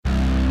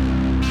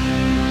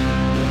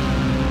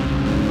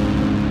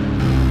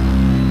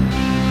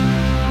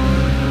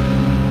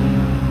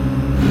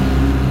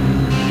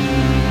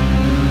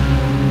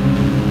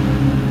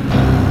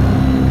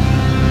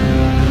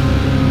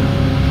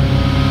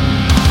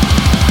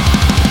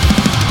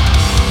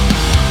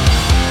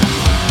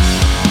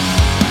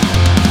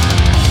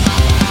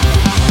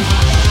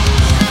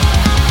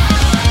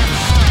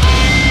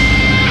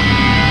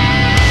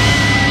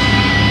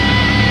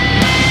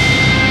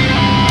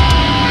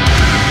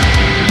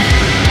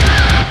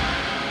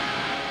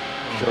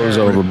show's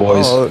over,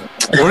 boys.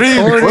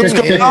 What's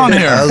going on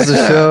here? How's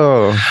the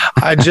show?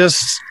 I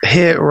just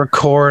hit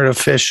record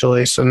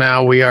officially, so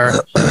now we are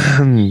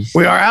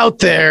out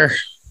there.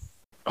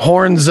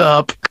 Horns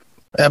up,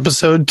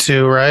 episode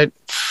 2, right?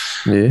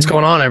 Yeah. What's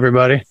going on,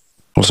 everybody?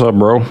 What's up,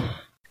 bro?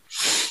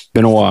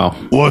 Been a while.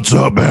 What's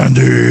up,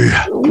 Andy?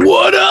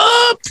 What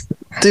up?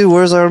 Dude,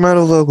 where's our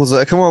metal vocals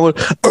at? Come on.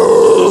 Come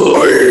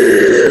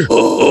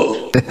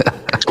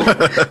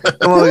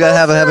on, we gotta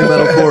have a heavy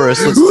metal chorus.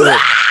 Let's do it.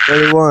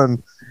 Ready,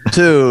 1,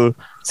 2,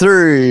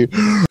 3.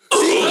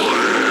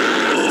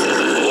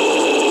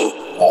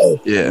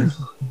 Yeah,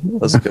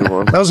 that's a good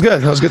one. That was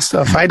good. That was good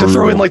stuff. I had to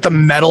throw in like the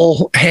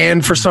metal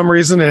hand for some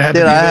reason. It had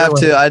Dude, to be I have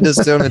to. I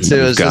just doing it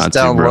too. It's just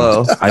down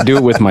low. I do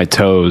it with my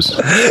toes.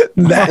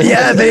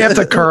 Yeah, they have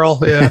to curl.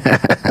 Yeah.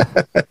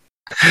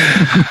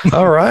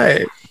 All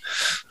right.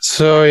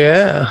 So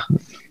yeah,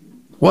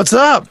 what's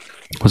up?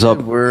 What's up?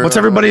 What's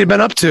everybody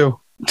been up to?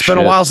 It's been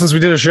a while since we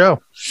did a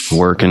show.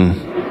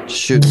 Working.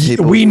 Shooting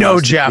people. We know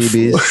Jeff.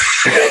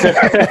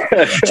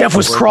 Jeff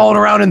was crawling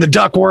around in the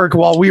ductwork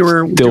while we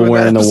were Still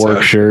wearing the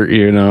work shirt,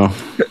 you know.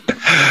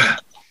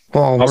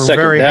 Well, I'll we're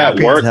second very that.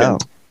 happy. Working.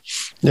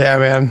 Yeah,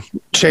 man.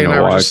 Shane and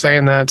I were just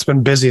saying that. It's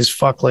been busy as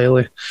fuck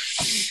lately.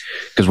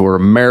 Because we're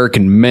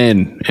American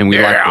men and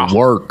we like to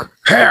work.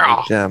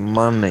 Yeah,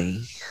 money.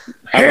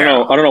 I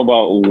don't know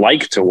about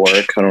like to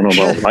work. I don't know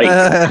about like.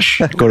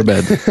 Go to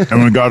bed.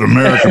 And we got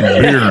American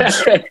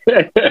beards.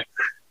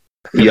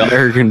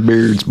 American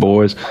beards,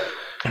 boys.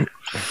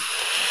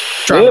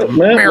 Driving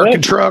an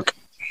American truck.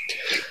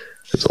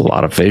 There's a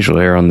lot of facial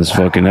hair on this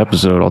fucking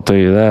episode, I'll tell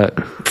you that.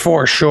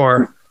 For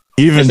sure.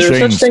 Even Is there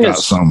Shane's such thing got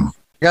as- some.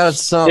 Got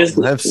some.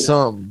 Have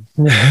some.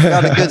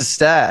 Got a good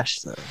stash.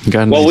 Though.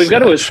 Well, we've got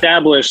to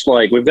establish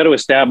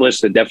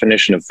the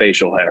definition of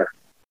facial hair.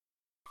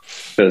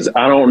 Because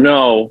I don't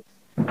know.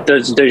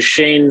 Does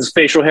Shane's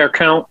facial hair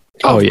count?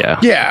 Oh yeah.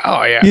 Yeah.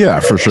 Oh, yeah.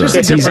 Yeah, for sure. Just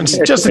a different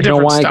You know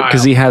why? style.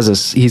 Because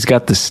he's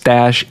got the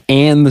stash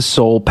and the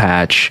soul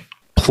patch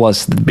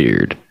plus the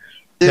beard.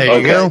 Dude, There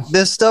you go.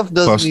 This stuff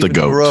doesn't Plus the even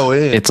goat. grow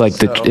in. It's like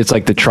the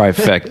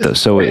trifecta.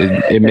 So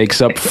it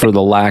makes up for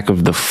the lack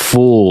of the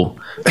full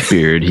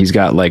beard. He's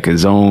got like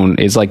his own.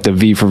 It's like the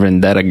V for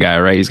Vendetta guy,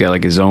 right? He's got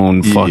like his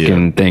own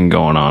fucking thing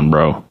going on,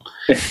 bro.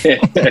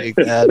 Like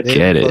that, dude.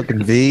 Get it.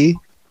 Fucking V.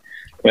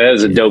 That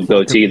is a dope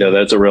goatee, though.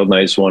 That's a real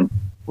nice one.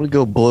 We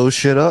go blow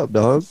shit up,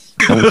 dog.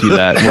 Don't do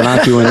that. We're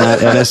not doing that.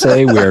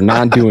 NSA, we're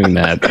not doing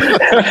that.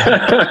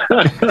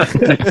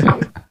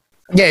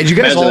 Yeah, did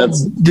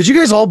you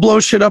guys all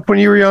blow shit up when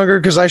you were younger?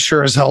 Because I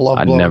sure as hell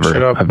love blowing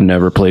shit up. I've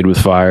never played with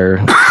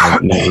fire.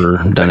 I've never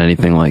done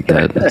anything like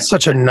that.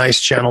 Such a nice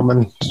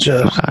gentleman.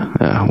 Just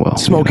Well,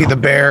 Smokey the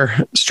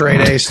Bear,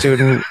 straight A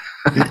student.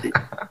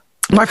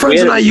 My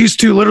friends and I used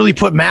to literally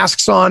put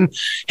masks on,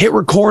 hit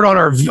record on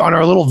our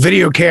little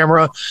video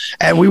camera,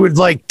 and we would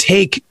like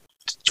take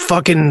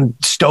fucking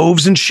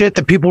stoves and shit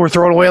that people were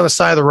throwing away on the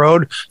side of the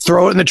road,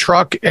 throw it in the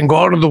truck, and go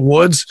out into the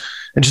woods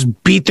and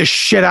just beat the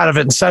shit out of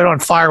it and set it on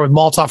fire with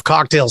Molotov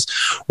cocktails.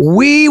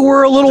 We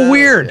were a little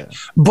weird,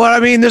 but I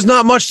mean, there's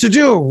not much to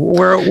do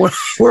where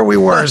we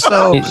were.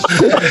 So,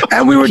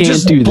 and we would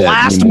just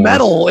blast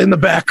metal in the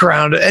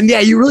background. And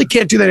yeah, you really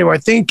can't do that anymore. I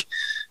think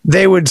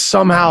they would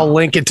somehow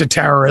link it to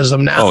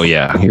terrorism now. Oh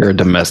yeah, you're a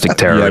domestic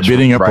terrorist. Yeah,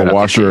 beating up a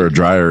washer or a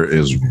dryer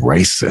is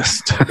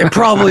racist. It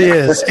probably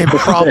is. It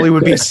probably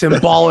would be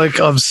symbolic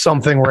of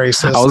something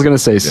racist. I was gonna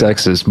say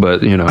sexist,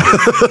 but you know,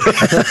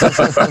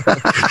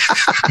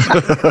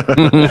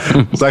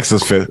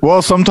 Sexist fit.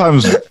 Well,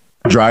 sometimes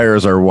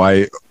dryers are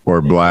white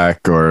or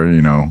black or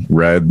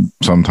red.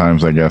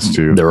 Sometimes I guess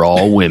too. they're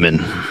all women.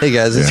 Hey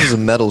guys, this is a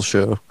metal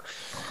show.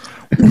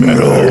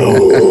 Metal.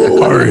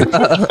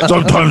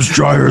 Sometimes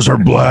dryers are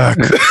black.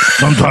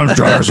 Sometimes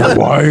dryers are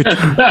white.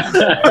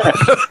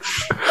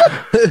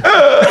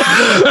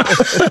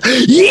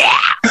 Yeah.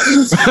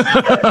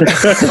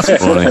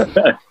 Funny.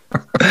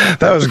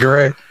 That was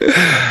great.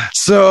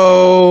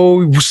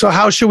 So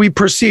how should we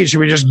proceed?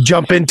 Should we just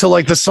jump into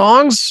like the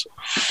songs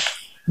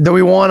that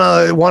we want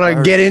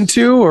to get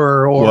into,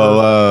 or?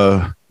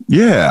 Well,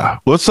 yeah.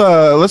 Let's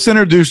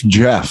introduce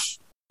Jeff.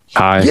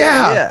 Hi.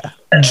 Yeah.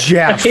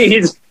 Jeff.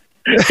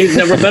 He's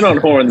never been on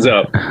Horns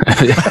Up.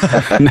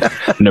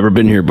 Never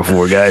been here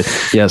before,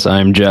 guys. Yes,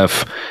 I'm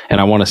Jeff.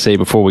 And I want to say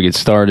before we get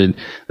started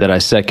that I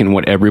second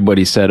what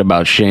everybody said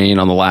about Shane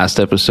on the last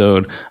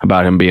episode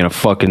about him being a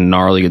fucking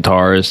gnarly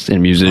guitarist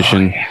and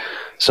musician.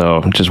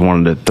 So just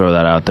wanted to throw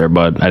that out there,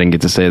 but I didn't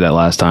get to say that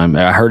last time.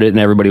 I heard it and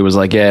everybody was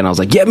like, yeah. And I was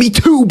like, yeah, me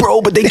too, bro,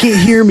 but they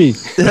can't hear me.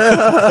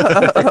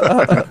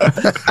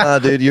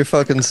 Dude, you're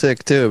fucking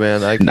sick too,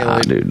 man. I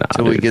can't wait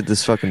till we get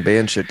this fucking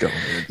band shit going.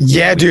 Dude.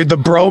 Yeah, dude, the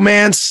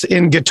bromance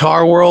in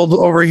Guitar World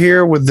over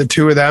here with the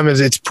two of them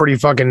it's pretty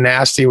fucking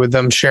nasty with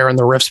them sharing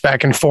the riffs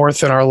back and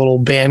forth in our little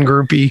band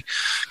groupie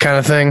kind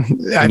of thing.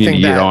 I need think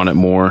to get on it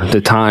more.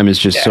 The time is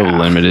just so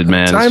limited,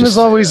 man. Time is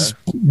always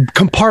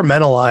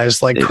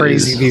compartmentalized like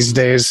crazy these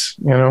days,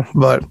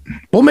 but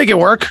we'll make it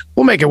work.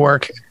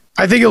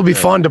 I think it'll be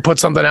fun to put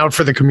something out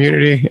for the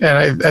community,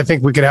 and I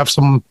think we could have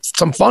some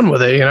fun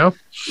with it. You know,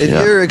 if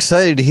you're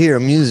excited to hear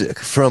music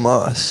from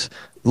us,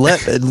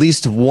 let at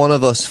least one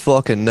of us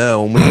fucking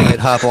know, and we can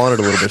hop on it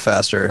a little bit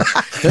faster.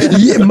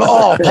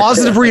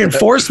 Positive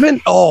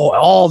reinforcement.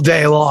 All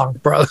day long,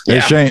 brother.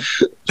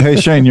 Hey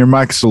Shane, your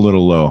mic's a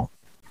little low.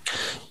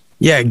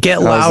 Yeah,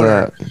 get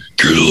louder.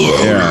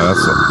 Yeah,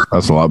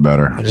 that's a lot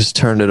better. I just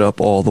turned it up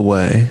all the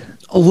way.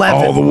 11.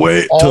 All the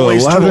way to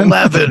Always 11. to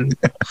 11.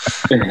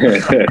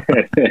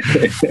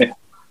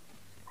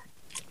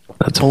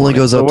 That's only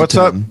goes up. So what's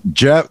up,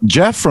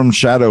 Jeff from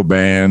Shadow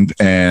Band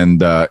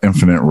and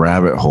Infinite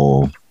Rabbit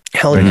Hole?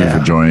 Thank you for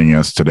joining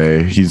us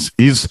today. He's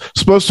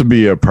supposed to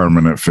be a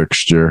permanent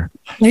fixture.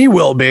 He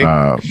will be,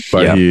 but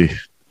he,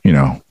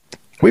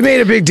 we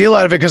made a big deal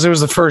out of it because it was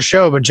the first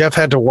show, but Jeff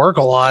had to work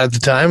a lot at the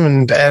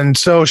time, and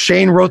so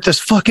Shane wrote this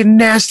fucking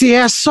nasty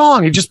ass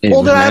song. He just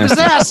pulled it out of his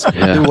ass.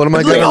 Yeah. Dude, what am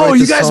I going to like,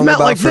 you guys met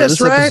like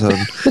this, right? You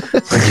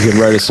could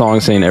write a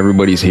song saying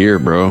everybody's here,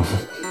 bro.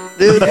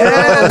 Dude,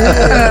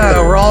 yeah,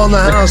 we're all in the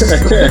house.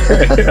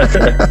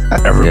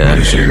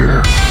 Everybody's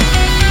here.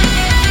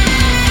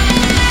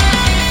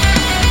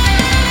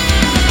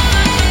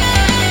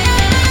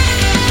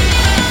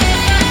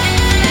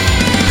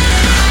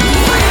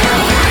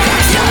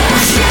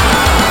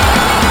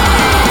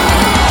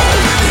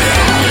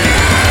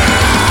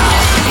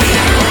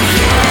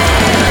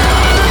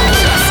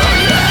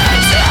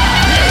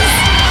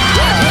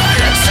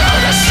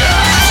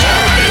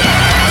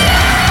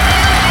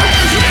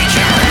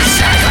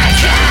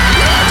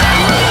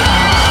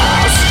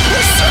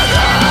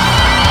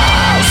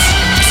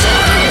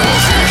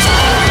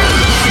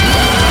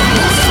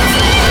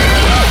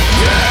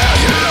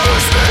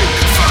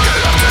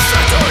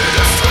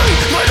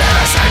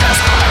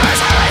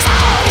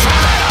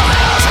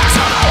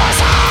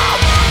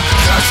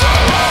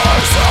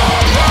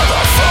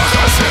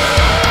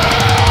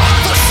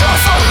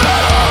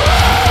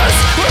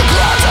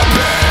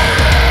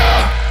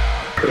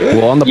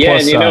 Well, on the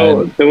plus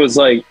side, there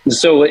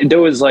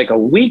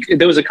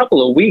was a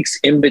couple of weeks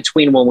in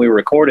between when we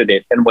recorded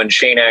it and when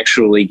Shane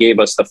actually gave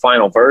us the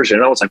final version.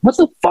 And I was like, what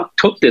the fuck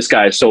took this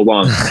guy so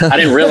long? I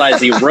didn't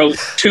realize he wrote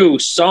 2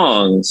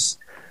 songs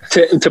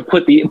to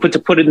put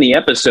in the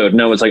episode.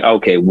 And I was like,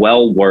 okay,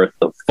 well worth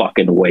the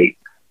fucking wait.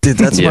 Dude,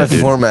 that's my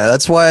format.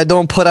 That's why I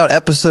don't put out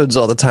episodes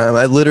all the time.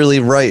 I literally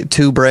write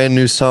 2 brand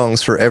new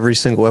songs for every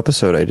single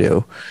episode I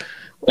do.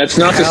 That's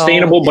not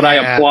sustainable, but I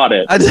applaud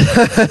it.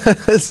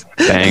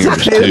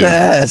 Bangers too.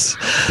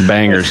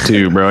 Bangers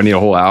too, bro. I need a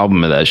whole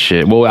album of that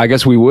shit. Well, I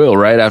guess we will,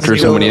 right? After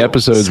so many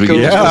episodes, we can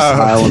just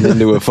file them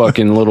into a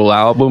fucking little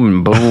album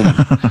and boom.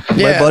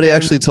 My buddy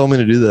actually told me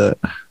to do that.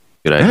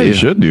 Good idea. Yeah, you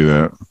should do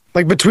that.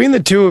 Like between the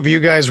two of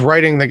you guys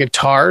writing the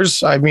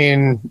guitars, I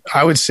mean,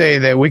 I would say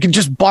that we could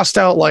just bust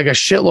out like a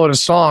shitload of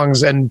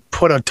songs and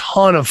put a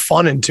ton of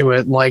fun into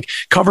it, and like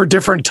cover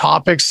different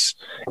topics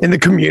in the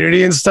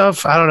community and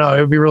stuff. I don't know.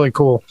 It would be really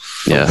cool.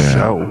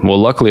 Yeah. Well,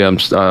 luckily, I'm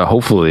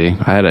hopefully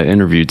I had an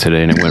interview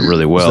today and it went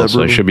really well.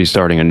 So I should be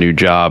starting a new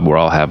job where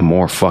I'll have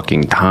more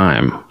fucking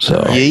time.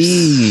 So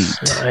nice.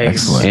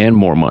 And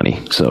more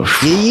money. So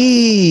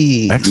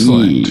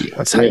excellent.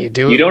 That's how you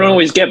do it. You don't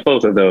always get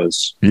both of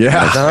those.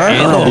 Yeah.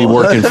 And I'll be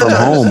working from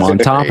home on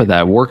top of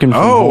that. Working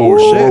from home,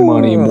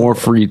 more money, more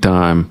free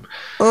time.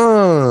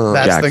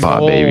 That's Jackpot, the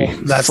goal. baby.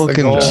 That's fucking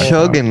the goal.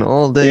 chugging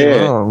all day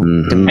long.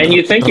 Mm-hmm. And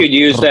you think you'd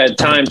use that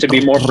time to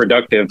be more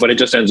productive, but it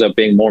just ends up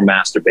being more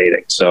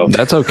masturbating. So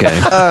that's okay.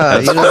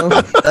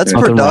 That's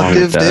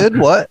productive, dude.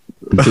 What?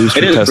 Boost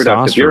it your is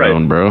productive. You're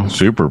right, bro.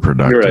 Super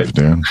productive,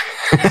 dude.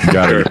 You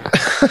gotta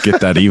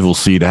get that evil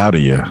seed out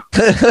of you.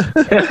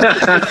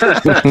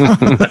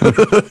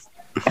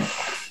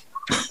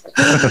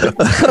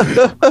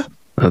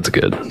 That's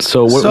good.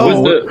 So, who's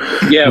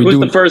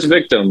the first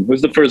victim?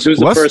 Who's the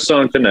first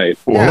song tonight?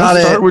 Well,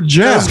 let's start with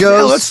Jeff.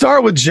 Let's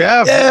start with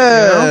Jeff.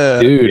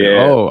 Yeah, dude.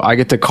 Yeah. Oh, I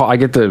get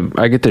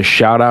to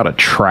shout out a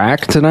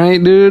track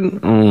tonight, dude.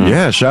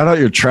 Yeah, shout out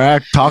your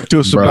track. Talk to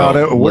us about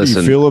it. What do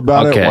you feel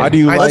about it? Why do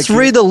you Let's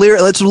read the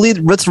lyric. Let's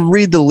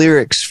read the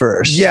lyrics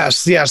first.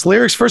 Yes,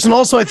 lyrics first, and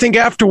also I think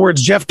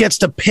afterwards Jeff gets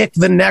to pick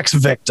the next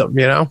victim.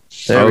 You know.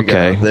 There we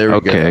go.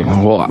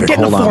 Well, we're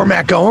getting the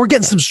format going. We're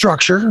getting some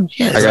structure.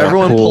 Yeah,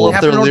 everyone pull up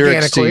their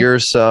lyrics to your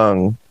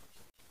song,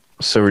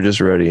 so we're just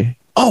ready.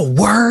 Oh,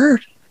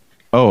 word.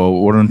 Oh,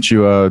 why don't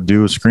you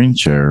do a screen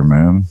share,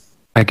 man?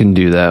 I can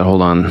do that.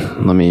 Hold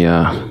on. Let me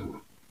I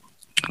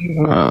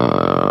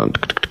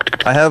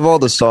have all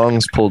the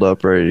songs pulled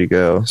up ready to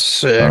go.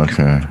 Sick.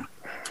 Okay.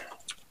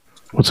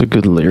 What's a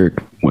good lyric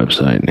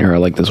website? Here, I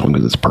like this one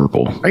because it's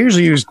purple. I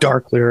usually use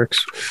dark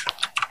lyrics.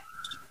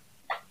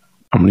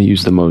 I'm going to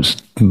use the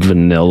most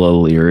vanilla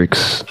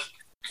lyrics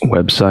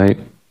website.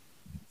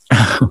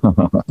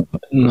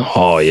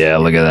 Oh yeah,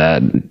 look at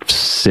that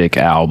sick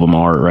album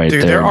art right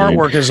there. Dude, their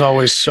artwork is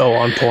always so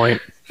on point.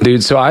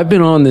 Dude, so I've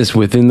been on this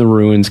Within the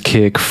Ruins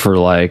kick for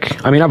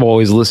like, I mean, I've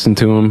always listened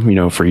to them, you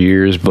know, for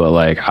years, but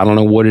like, I don't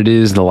know what it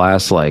is. The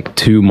last like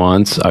 2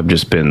 months, I've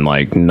just been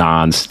like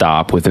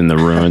nonstop Within the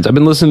Ruins. I've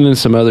been listening to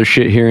some other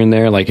shit here and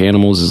there, like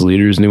Animals as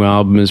Leaders' new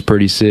album is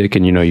pretty sick.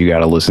 And, you know, you got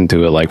to listen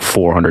to it like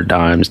 400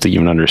 times to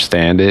even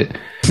understand it.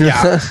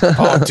 Yeah.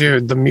 Oh,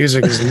 dude, the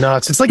music is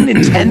nuts. It's like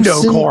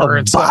Nintendo core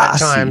at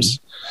times.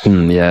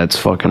 Yeah, it's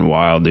fucking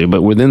wild, dude.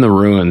 But Within the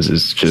Ruins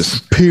is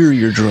just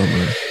superior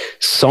drummer.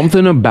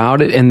 Something about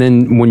it. And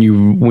then when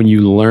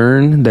you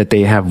learn that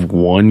they have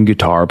one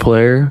guitar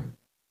player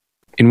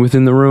in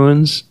Within the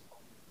Ruins,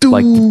 dude,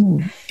 like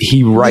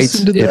he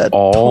writes it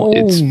all.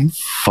 Tone.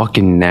 It's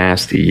fucking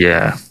nasty.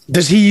 Yeah.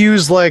 Does he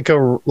use like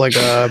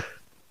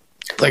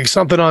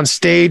something on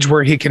stage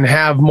where he can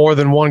have more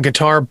than one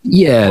guitar?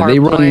 Yeah, they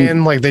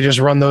run like they just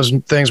run those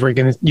things where you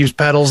can use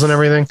pedals and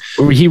everything.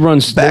 They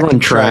run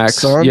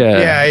tracks.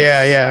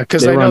 Yeah.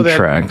 Because I know that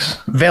tracks.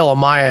 Veil of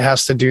Maya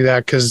has to do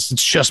that because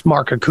it's just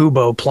Mark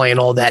Akubo playing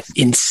all that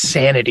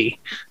insanity.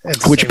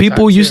 Which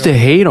people used to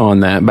hate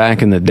on that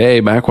back in the day,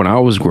 back when I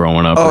was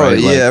growing up. Oh right?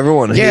 yeah, like,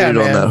 everyone hated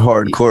on that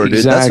hardcore, dude.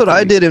 Exactly. That's what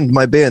I did in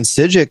my band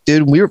Sijic,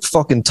 dude. We were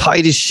fucking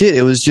tight as shit.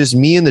 It was just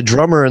me and the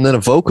drummer and then a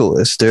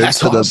vocalist, dude.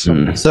 That's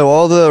awesome. So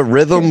all the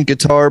rhythm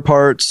guitar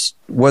parts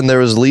when there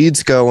was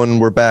leads going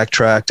were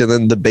backtracked, and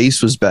then the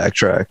bass was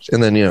backtracked,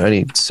 and then, you know,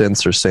 any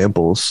synths or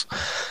samples.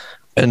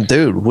 And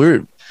dude,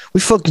 we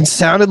fucking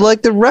sounded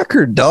like the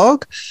record,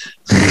 dog.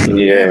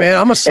 Yeah, man,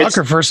 I'm a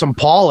sucker for some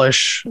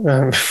polish. You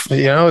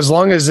know, as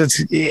long as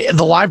it's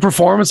the live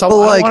performance, I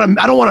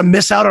don't want to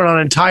miss out on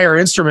an entire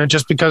instrument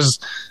just because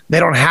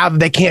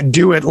they can't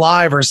do it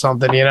live or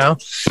something, you know.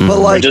 But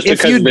like, just if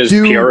because you there's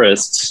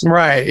purists,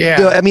 right?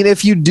 Yeah, I mean,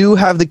 if you do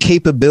have the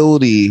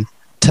capability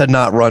to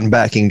not run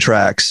backing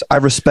tracks, I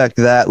respect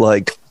that.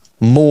 Like,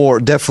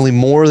 definitely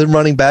more than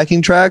running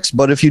backing tracks.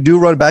 But if you do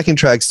run backing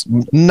tracks,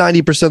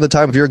 90% of the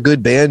time, if you're a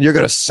good band, you're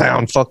gonna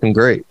sound fucking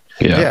great.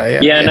 Yeah.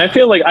 And I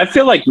feel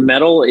like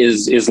metal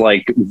is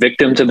like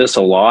victim to this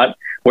a lot,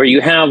 where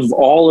you have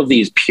all of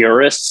these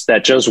purists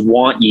that just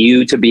want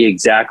you to be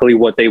exactly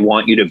what they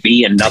want you to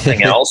be and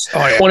nothing else.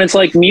 When it's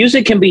like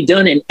music can be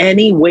done in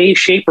any way,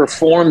 shape, or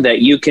form that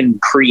you can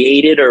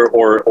create it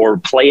or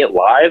play it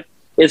live.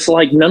 It's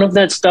like none of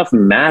that stuff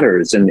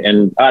matters,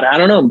 and I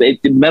don't know.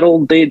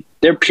 Metal,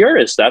 they're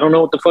purists. I don't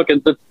know what the fuck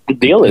the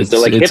deal is. They're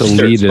like it's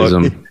hipsters.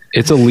 Elitism.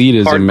 It's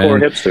elitism, hardcore man.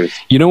 Hipsters.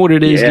 You know what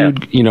it is,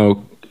 dude? You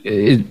know,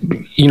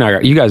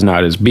 you guys know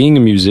it is. Being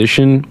a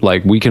musician,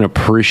 like, we can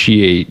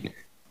appreciate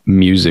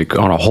music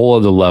on a whole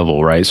other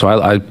level, right? So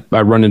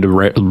I run into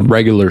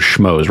regular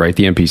schmoes, right?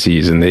 The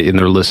NPCs, and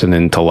they're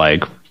listening to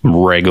like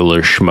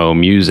regular schmo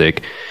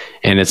music.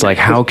 And it's like,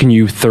 how can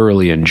you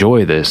thoroughly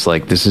enjoy this?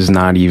 Like, this is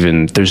not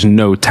even, there's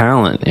no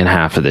talent in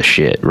half of the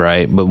shit,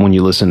 right? But when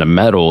you listen to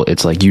metal,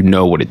 it's like, you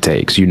know what it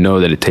takes. You know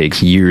that it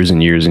takes years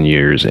and years and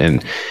years.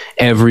 And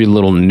every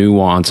little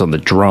nuance on the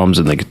drums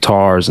and the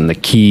guitars and the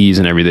keys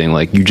and everything,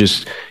 like,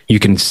 you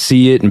can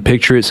see it and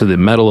picture it. So the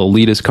metal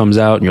elitist comes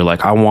out and you're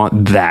like, I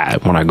want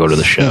that when I go to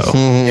the show.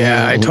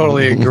 Yeah, I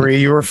totally agree.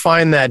 You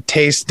refine that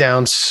taste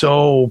down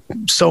so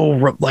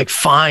like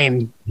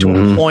fine to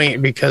a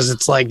point, because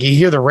it's like, you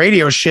hear the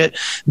radio shit,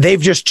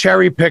 they've just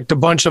cherry picked a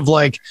bunch of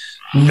like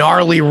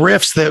gnarly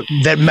riffs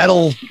that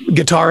metal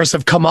guitarists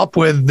have come up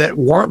with that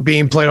weren't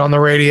being played on the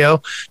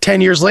radio.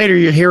 10 years later,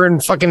 you're hearing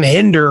fucking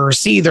Hinder or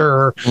Seether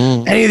or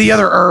any of the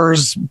other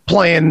Urs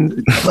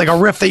playing like a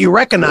riff that you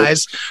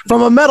recognize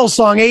from a metal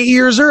song 8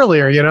 years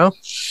earlier, you know?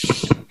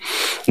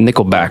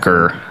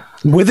 Nickelbacker.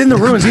 Within the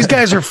Ruins, these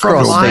guys are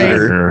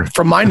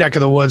from my neck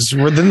of the woods.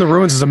 Within the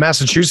Ruins is a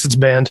Massachusetts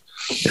band.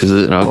 Is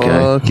it? Okay.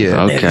 Okay.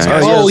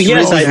 Oh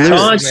yes, I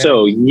thought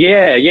so.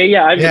 Yeah.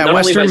 I've not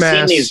only have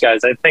I seen these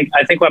guys. I think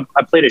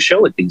I played a show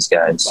with these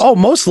guys. Oh,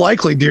 most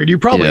likely, dude. You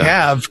probably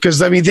have,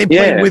 because I mean they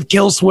played with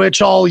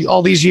Killswitch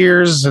all these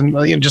years,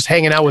 and just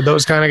hanging out with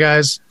those kind of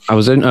guys. I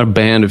was in a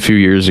band a few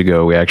years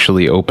ago. We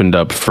actually opened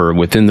up for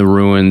Within the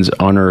Ruins,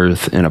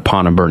 Unearth, and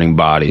Upon a Burning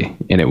Body,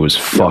 and it was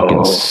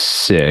fucking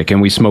sick. And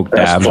we smoked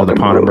dabs with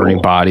Upon a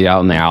Burning Body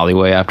out in the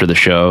alleyway after the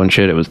show and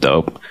shit. It was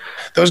dope.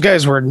 Those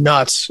guys were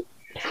nuts.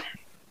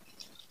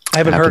 I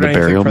haven't heard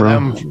anything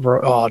from them.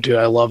 Oh, dude,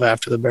 I love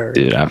After the Burial.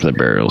 Dude, After the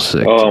Burial's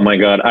sick. Oh my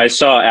god, I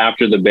saw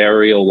After the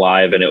Burial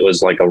live, and it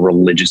was like a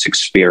religious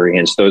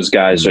experience. Those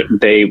guys,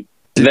 they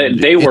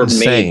were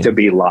made to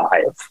be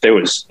live. It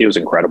was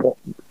incredible.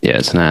 Yeah,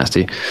 it's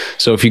nasty.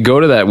 So if you go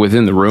to that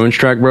Within the Ruins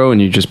track, bro,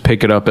 and you just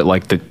pick it up at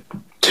like the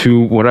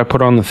 2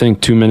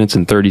 minutes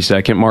and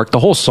 30-second mark, the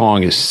whole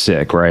song is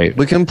sick, right?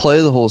 We can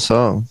play the whole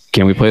song.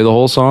 Can we play the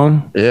whole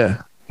song?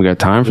 Yeah. We got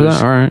time for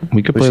that? All right.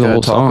 We could play the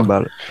whole song.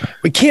 About it.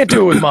 We can't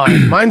do it with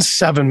mine. Mine's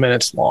 7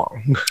 minutes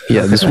long.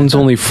 Yeah, this one's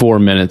only 4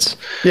 minutes.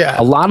 Yeah.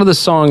 A lot of the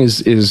song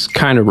is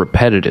kind of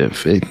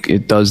repetitive.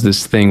 It does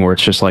this thing where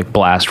it's just like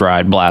blast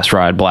ride, blast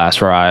ride,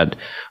 blast ride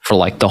for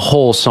like the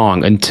whole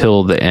song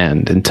until the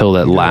end, until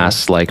that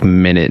last like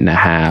minute and a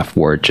half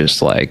where it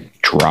just like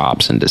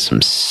drops into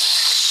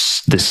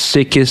the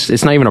sickest.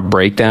 It's not even a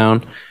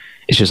breakdown.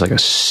 it's just like a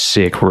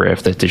sick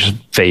riff that just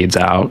fades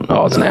out.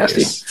 Oh, it's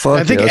nasty. Fuck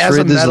I think yeah, let's as a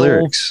read these metal,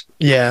 lyrics.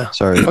 Yeah.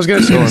 Sorry. I was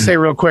going to say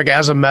real quick,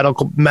 as a metal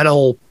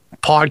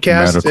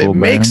podcast, Medical it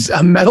makes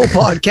a metal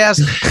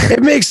podcast.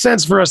 It makes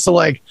sense for us to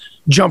like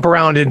jump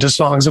around into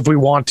songs if we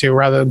want to,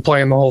 rather than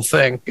playing the whole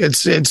thing.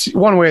 It's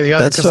one way or the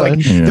other. That's Because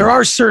like fine. there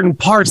are certain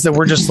parts that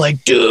we're just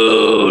like,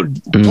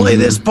 dude, play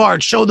this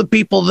part, show the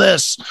people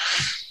this.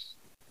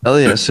 Oh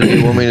yeah. So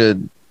you want me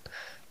to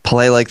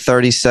play like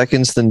 30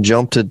 seconds, then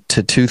jump to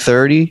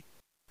 2:30?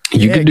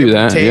 You Yeah, could do give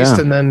them a that. taste,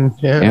 Yeah. and then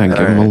Yeah, give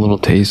them a little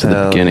taste at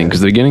the beginning, because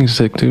the beginning's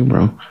sick too,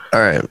 bro. All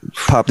right,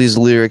 pop these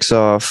lyrics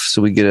off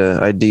so we get an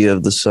idea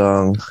of the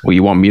song. Well,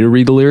 you want me to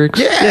read the lyrics?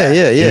 Yeah.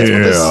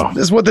 This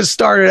is what this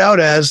started out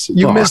as.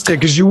 You Fuck. missed it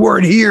because you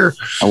weren't here.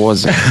 I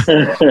wasn't.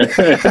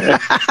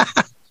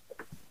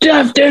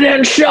 Jeff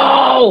didn't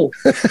show.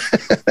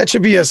 That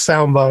should be a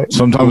soundbite.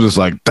 Sometimes it's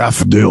like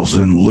daffodils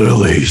and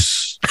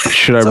lilies.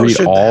 Should I So read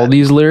should all that.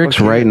 these lyrics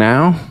Okay. right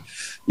now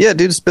Yeah,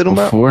 dude, spit them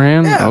out.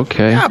 beforehand? Yeah.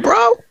 Okay. Yeah,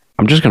 bro.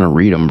 I'm just gonna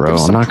read them, bro. Give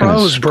I'm some not gonna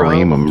pros, bro.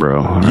 scream them,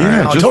 bro. All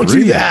Yeah. No, just don't do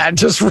read it. that.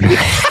 Just read.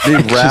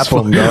 Dude, rap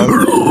them, dog.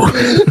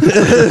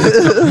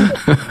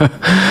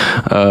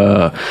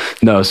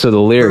 No, so the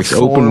lyrics,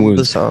 open Perform the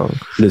wounds. song.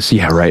 This,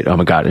 yeah, right. Oh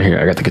my god, here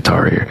I got the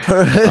guitar here.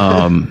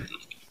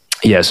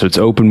 Yeah, so it's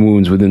open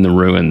wounds within the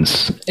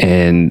ruins,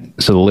 and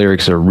so the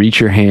lyrics are: reach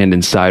your hand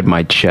inside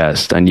my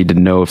chest. I need to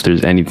know if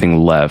there's anything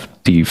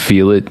left. Do you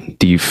feel it?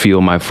 Do you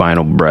feel my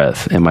final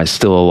breath? Am I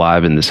still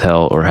alive in this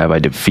hell, or have I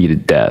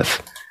defeated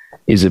death?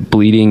 Is it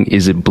bleeding?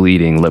 Is it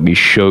bleeding? Let me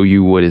show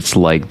you what it's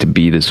like to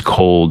be this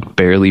cold,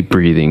 barely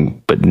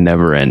breathing, but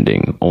never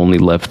ending, only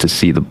left to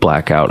see the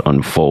blackout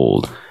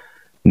unfold.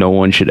 No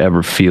one should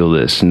ever feel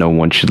this. No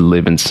one should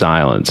live in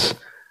silence.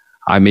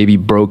 I may be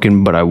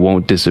broken, but I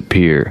won't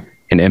disappear.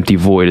 An empty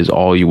void is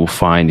all you will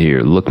find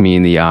here. Look me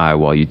in the eye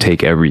while you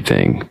take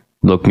everything.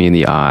 Look me in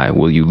the eye.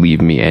 Will you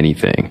leave me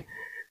anything?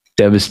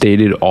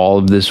 Devastated, all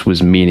of this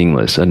was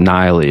meaningless,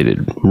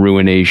 annihilated,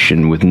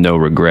 ruination with no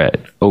regret.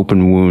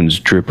 Open wounds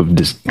drip with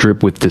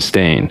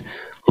disdain.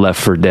 Left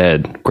for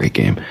dead. Great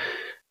game.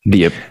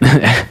 The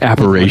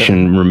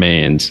apparition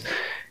remains.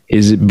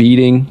 Is it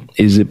beating?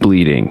 Is it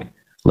bleeding?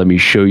 Let me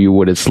show you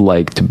what it's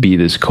like to be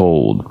this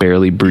cold,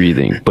 barely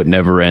breathing, but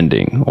never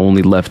ending,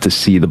 only left to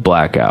see the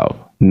blackout.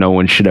 No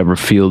one should ever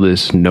feel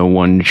this. No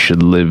one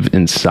should live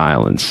in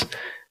silence.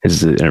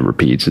 And it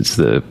repeats, it's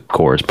the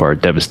chorus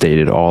part.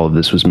 Devastated, all of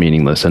this was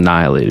meaningless,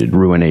 annihilated,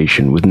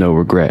 ruination with no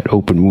regret.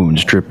 Open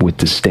wounds drip with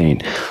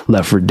disdain.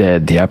 Left for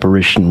dead, the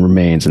apparition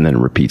remains, and then it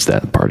repeats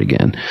that part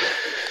again.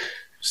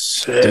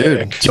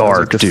 Dude,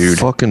 Dark, dude.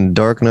 Fucking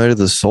Dark Night of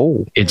the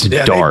Soul. It's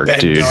yeah, dark,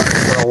 they've been dude. dark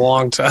for a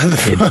long time.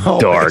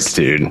 It's dark,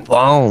 dude.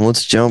 Boom,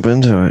 let's jump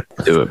into it.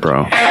 Do it,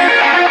 bro.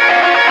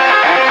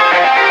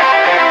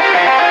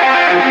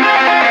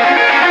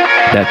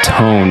 That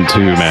tone,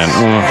 too, man.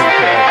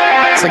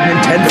 Ugh. It's like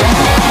Nintendo.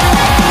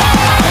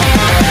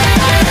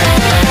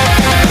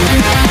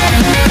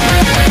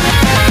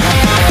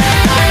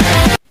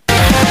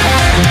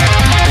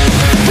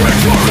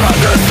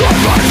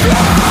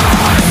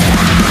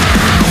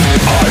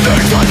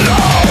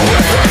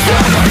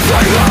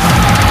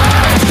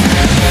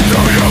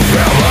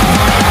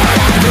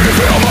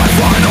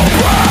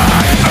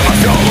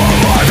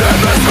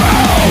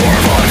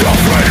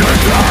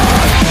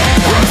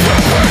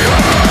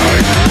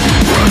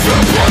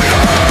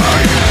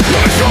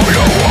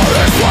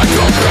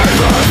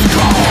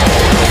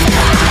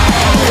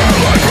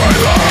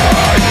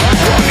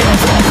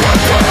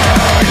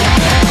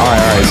 All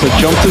right. So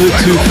jump to the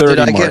 230 Did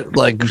I mark. get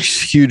like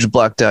huge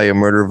Black Dahlia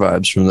Murder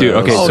vibes from that? Dude,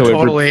 okay, Oh, so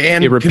totally.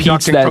 And it repeats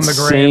conducting that from the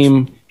grave.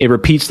 same. It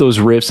repeats those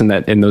riffs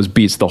and those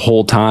beats the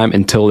whole time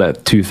until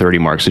that 230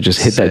 mark. So just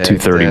hit that Sick,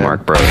 230 man.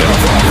 mark, bro.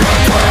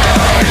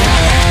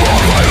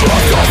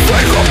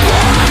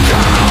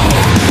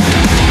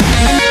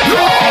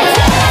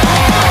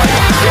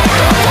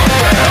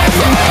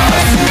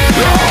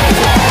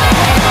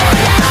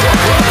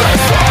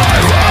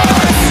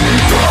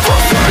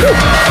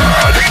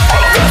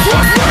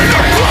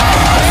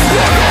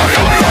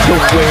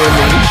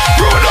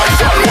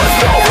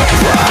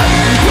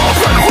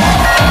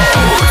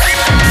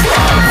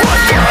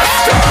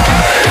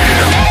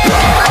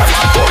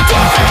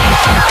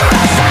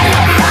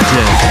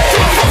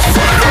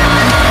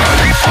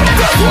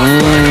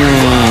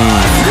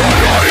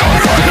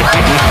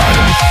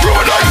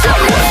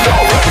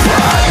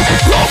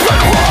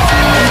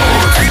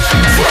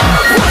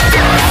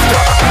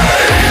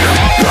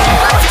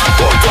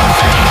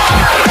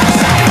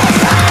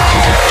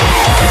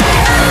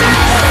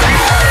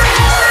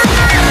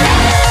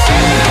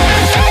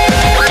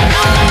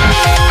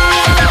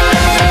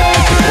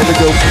 I'm gonna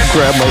go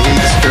grab my 8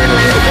 string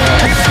right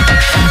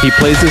now. He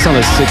plays this on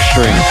a 6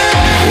 string.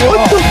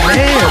 What the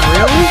Man,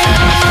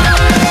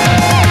 really?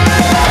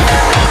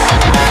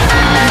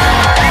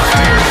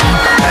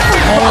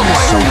 Oh,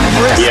 it's so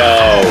crisp.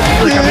 Yo,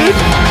 Like I'm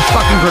eating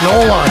fucking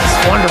granola.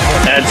 It's wonderful.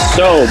 that's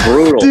so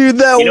brutal. dude?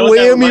 That You know what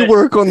that whammy remind-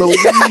 work on the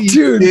lead,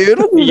 dude.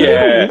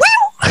 Yeah.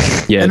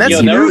 Yeah, and that's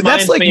that new.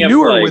 That's reminds like me of,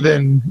 newer like-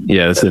 within.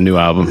 yeah, that's the new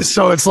album.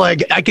 So it's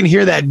like I can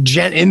hear that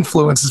Gent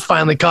influence has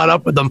finally caught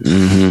up with them.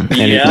 Mm-hmm.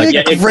 Yeah, Like,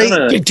 yeah, it great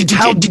kinda-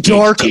 how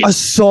dark a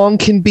song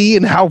can be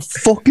and how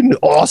fucking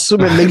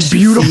awesome it makes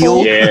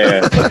beautiful.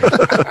 Yeah,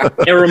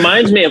 it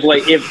reminds me of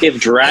like if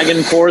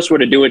Dragon Force were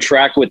to do a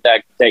track with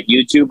that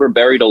YouTuber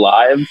Buried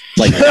Alive,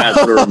 like that's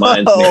what it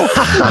reminds me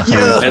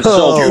of. It's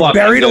so Dude, fucking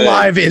Buried good.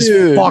 Alive is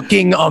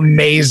fucking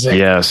amazing.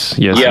 Yes.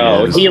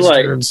 Yo, it is. he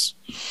like Dudes.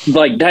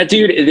 like that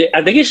dude.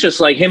 I think it's just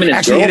like him and his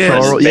Actually, it is.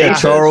 girlfriend. Yeah,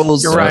 basis.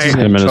 Charles. You're right. Him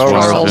and his Charles.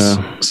 wife,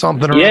 Charles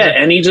something or Yeah, other.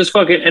 and he just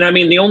fucking. And I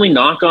mean, the only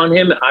knock on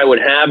him I would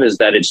have is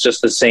that it's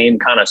just the same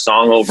kind of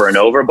song over and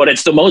over, but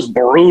it's the most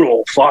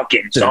brutal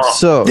fucking song.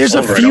 So There's a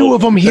Over and few over.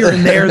 of them here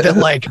and there that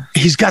like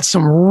he's got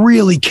some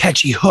really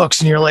catchy hooks,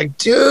 and you're like,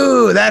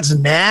 dude, that's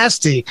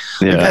nasty.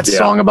 Like, Yeah. that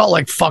song about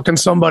like fucking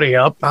somebody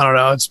up. I don't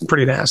know. It's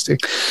pretty nasty.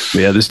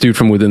 Yeah, this dude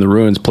from Within the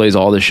Ruins plays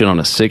all this shit on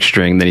a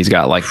 6-string. Then he's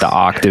got like the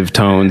octave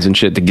tones and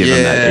shit to give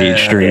him that Yeah.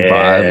 8-string Yeah.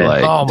 vibe.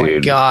 Like, Oh my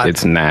dude, God.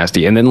 it's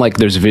nasty. And then like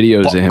there's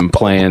videos of him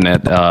playing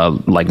at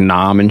like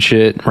Nam and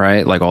shit,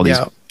 right? Like all these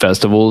Yeah.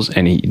 festivals,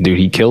 and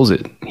he kills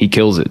it. He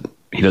kills it.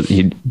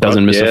 He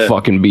doesn't miss yeah. a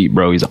fucking beat,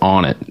 bro. He's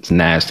on it. It's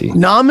nasty.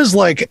 Nam is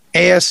like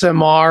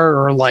ASMR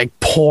or like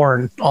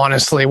porn,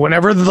 honestly.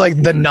 Whenever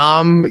like the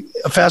Nam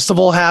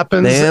festival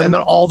happens Nam? and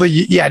then all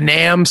the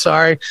Nam,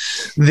 sorry.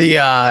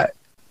 The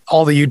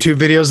all the YouTube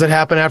videos that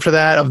happen after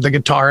that of the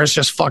guitarist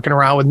just fucking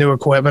around with new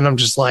equipment. I'm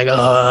just like,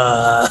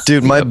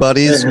 dude, my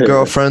buddy's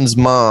girlfriend's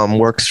mom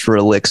works for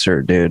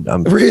Elixir, dude.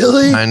 I'm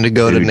really? trying to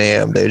go to Dude,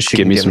 NAMM, dude. She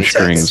Give can me give some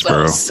strings,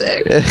 bro.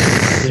 Sick.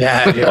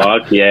 Yeah, dude.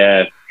 Fuck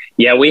yeah.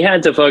 Yeah, we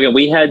had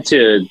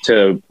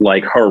to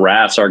like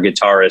harass our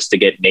guitarist to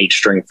get an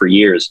 8-string for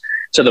years.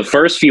 So the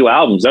first few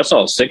albums, that's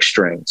all 6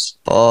 strings.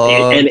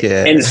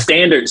 And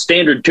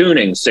standard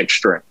tuning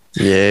 6-string.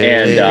 yeah,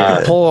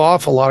 and, Pull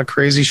off a lot of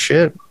crazy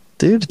shit.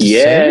 dude,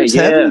 Yeah, Sam's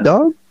yeah. heavy,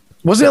 dog.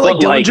 Wasn't it like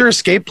But, like- Dillinger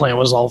Escape Plan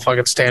was all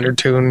fucking standard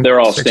tune?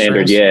 They're all 6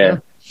 standard,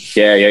 strings?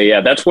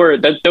 yeah. That's where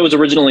that was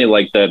originally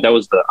like that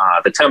was the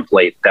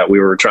template that we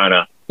were trying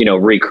to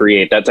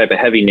recreate, that type of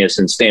heaviness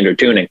and standard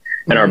tuning.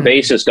 And our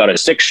bassist got a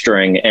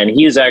 6-string, and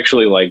he's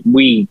actually like,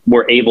 we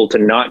were able to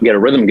not get a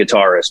rhythm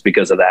guitarist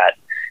because of that.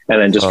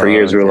 And then just for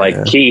years we were like,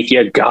 Keith,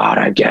 you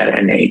gotta get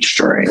an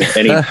 8-string.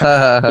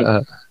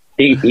 And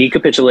he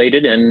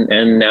capitulated,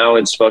 and now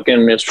it's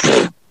fucking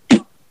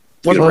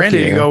What brand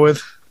did you go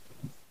with?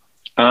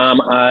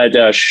 I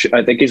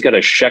think he's got a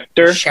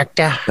Schecter,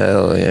 Schecter.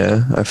 Hell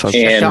yeah, I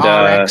fucking and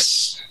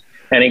RX.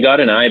 and he got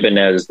an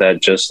Ibanez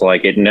that just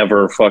like it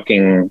never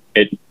fucking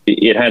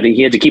he had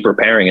to keep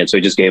repairing it, so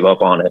he just gave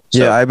up on it.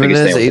 So yeah. I think he's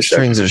Ibanez staying with 8 the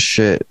strings are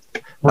shit.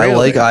 Really? I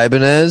like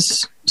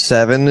Ibanez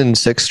 7 and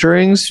 6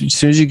 strings. As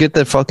soon as you get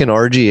that fucking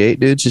RG8,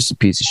 dude, it's just a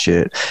piece of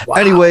shit. Wow.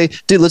 Anyway,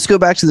 dude, let's go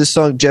back to this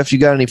song. Jeff, you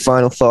got any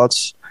final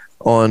thoughts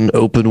on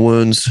Open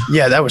Wounds?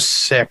 Yeah, that was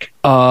sick.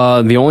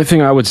 The only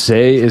thing I would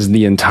say is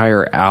the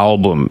entire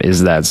album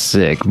is that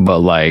sick, but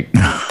like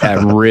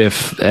that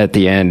riff at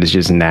the end is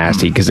just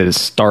nasty because it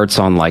starts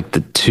on like the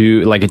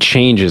 2, like it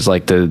changes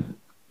like the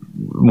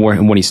more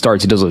when he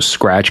starts, he does those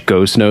scratch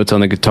ghost notes on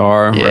the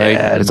guitar, right?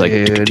 It's like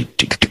dude.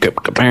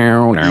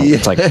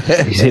 it's like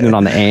he's hitting it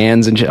on the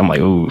ands and shit. I'm like,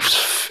 ooh,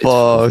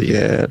 Fuck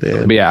yeah,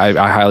 dude. But yeah,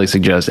 I highly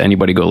suggest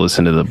anybody go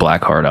listen to the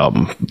Blackheart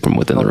album from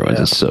Within the Ruins.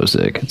 It's so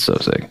sick. It's so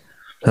sick.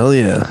 Hell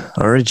yeah.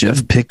 All right,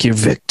 Jeff, pick your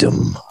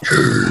victim.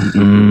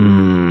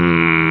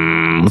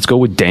 Let's go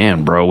with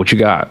Dan, bro. What you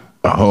got?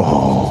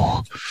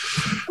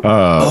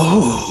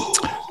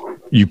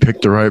 You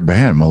picked the right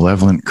band,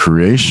 Malevolent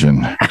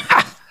Creation.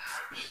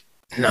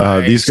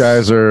 These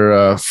guys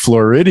are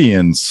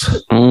Floridians.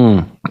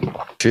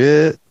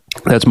 Shit.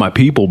 That's my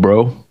people,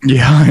 bro.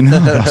 Yeah, I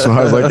know. So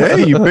I was like,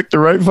 hey, you picked the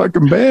right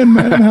fucking band,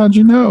 man. How'd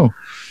you know?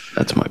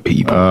 That's my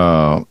people.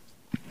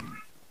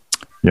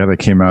 Yeah, they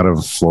came out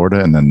of Florida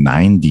in the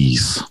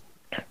 90s.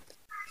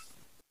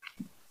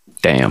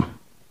 Damn.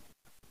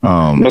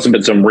 Must have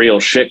been some real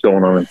shit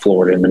going on in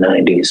Florida in the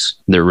 90s.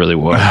 There really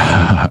was.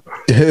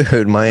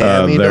 Dude,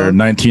 Miami. Their dog.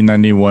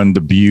 1991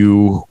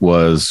 debut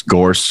was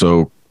Gore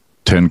Soaked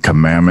 10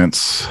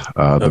 Commandments.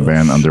 The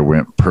band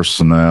underwent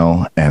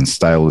personnel and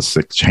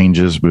stylistic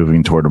changes,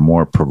 moving toward a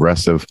more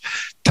progressive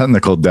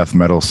technical death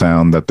metal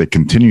sound that they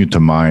continued to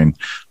mine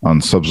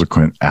on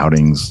subsequent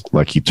outings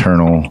like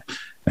Eternal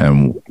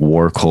and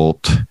War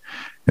Cult,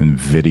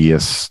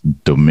 Invidious,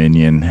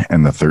 Dominion,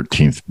 and the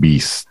 13th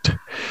Beast.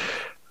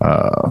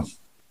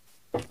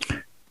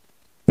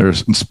 They're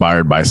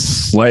inspired by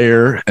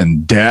Slayer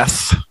and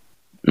Death.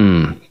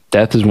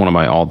 Death is one of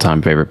my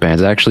all-time favorite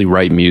bands. I actually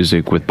write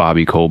music with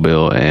Bobby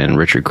Colville and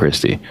Richard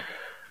Christie.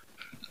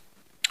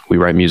 We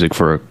write music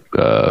for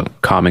a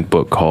comic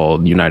book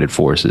called United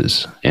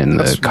Forces, and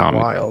That's the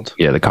comic, wild.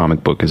 yeah, the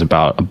comic book is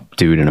about a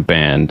dude in a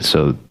band.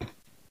 So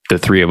the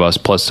 3 of us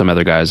plus some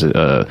other guys, one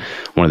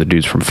of the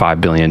dudes from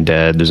 5 Billion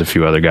Dead. There's a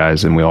few other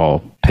guys, and we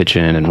all pitch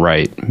in and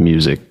write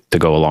music to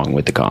go along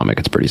with the comic.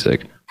 It's pretty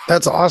sick.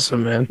 That's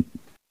awesome, man.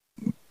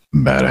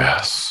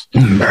 Badass.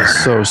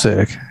 So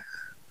sick.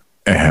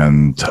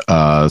 And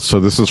so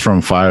this is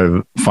from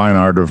Fine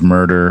Art of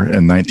Murder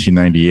in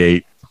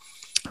 1998.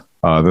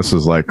 This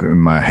is like in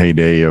my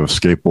heyday of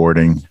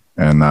skateboarding,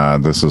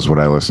 and this is what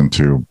I listened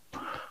to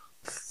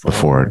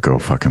before I'd go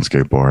fucking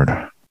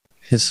skateboard.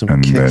 Hit some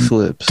And kick then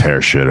flips.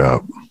 tear shit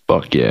up.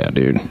 Fuck yeah,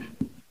 dude.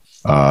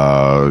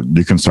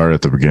 You can start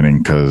at the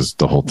beginning because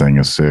the whole thing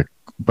is sick,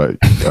 but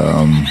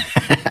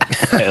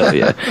Hell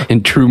yeah.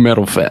 In true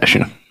metal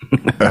fashion.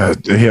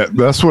 yeah,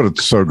 that's what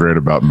it's so great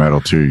about metal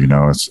too. You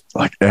know, it's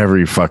like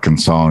every fucking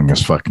song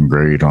is fucking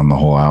great on the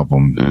whole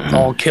album.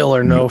 All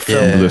killer, no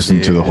film. Yeah,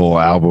 Listen to the whole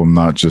album,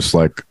 not just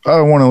like, oh,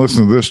 I want to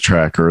listen to this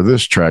track or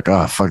this track.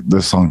 Ah, fuck,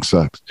 this song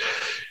sucks.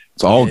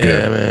 It's all Yeah,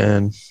 good.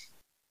 man.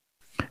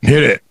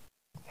 Hit it.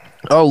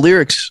 Oh,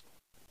 lyrics.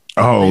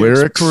 Oh,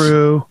 lyrics.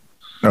 Brew.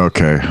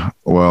 Okay.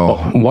 Well,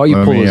 While you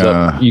let pull me, this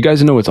up, you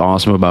guys know what's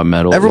awesome about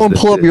metal? Everyone is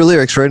that pull up your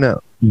lyrics right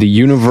now. the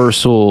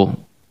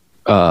universal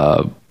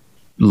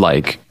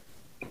like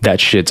that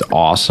shit's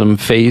awesome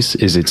face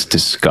is it's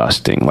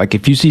disgusting. Like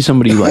if you see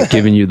somebody like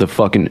giving you the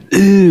fucking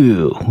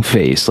ew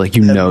face, like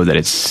you know that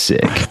it's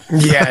sick.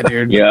 Yeah,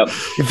 dude. Yep.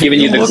 Giving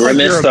you the look like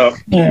grimace you're stuff.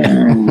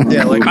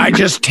 Yeah, like I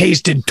just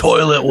tasted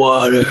toilet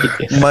water.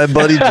 My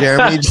buddy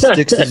Jeremy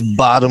sticks his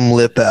bottom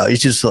lip out.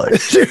 He's just like,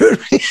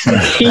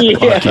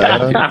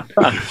 Yeah.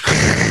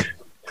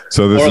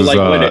 so this Or is like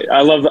when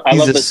I love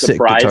He's a the sick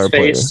surprise guitar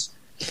player. face.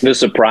 The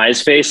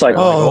surprise face, like,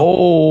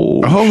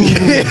 Oh,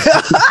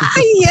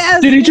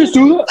 yes, did he just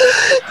do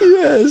that?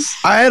 yes.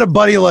 I had a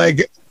buddy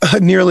like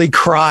nearly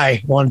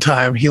cry one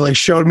time. He like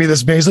showed me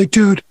this band. He's like,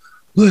 dude,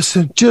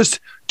 listen,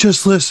 just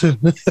listen.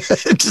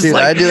 Just Dude,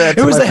 I do that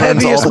to it was my the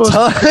friends heaviest, all the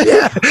most- time.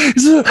 Yeah.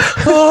 It's Dude,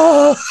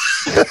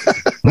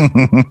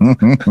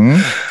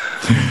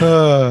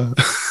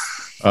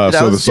 I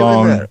so the was doing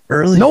song. that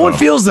early. no one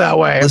feels that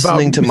way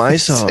listening about to my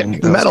song.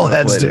 sick that I was gonna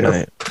metalheads play do.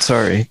 tonight.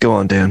 Sorry, go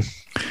on, Dan.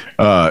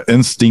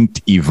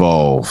 Instinct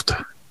evolved.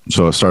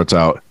 So it starts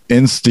out,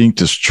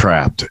 instinct is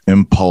trapped,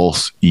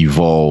 impulse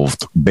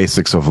evolved,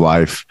 basics of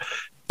life,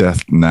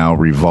 death now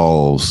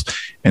revolves,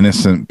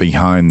 innocent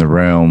behind the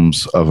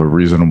realms of a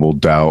reasonable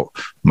doubt,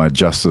 my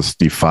justice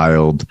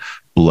defiled,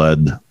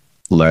 blood,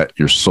 let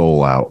your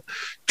soul out.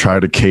 Try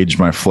to cage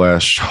my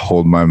flesh,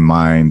 hold my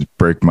mind,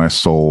 break my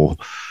soul.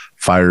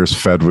 Fires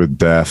fed with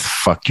death,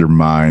 fuck your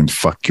mind,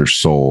 fuck your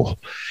soul.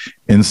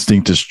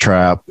 Instinct is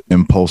trapped,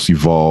 impulse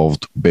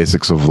evolved,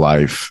 basics of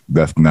life,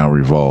 death now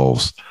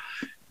revolves.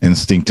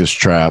 Instinct is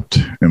trapped,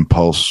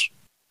 impulse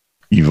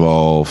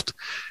evolved,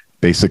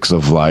 basics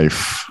of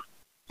life,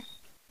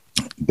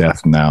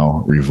 death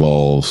now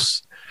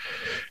revolves.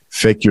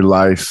 Fake your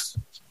life,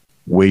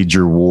 wage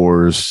your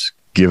wars,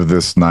 give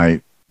this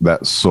night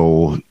that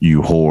soul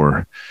you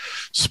whore.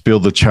 Spill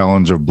the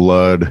challenge of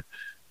blood.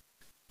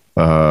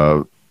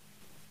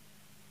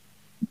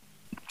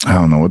 I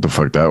don't know what the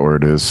fuck that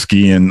word is.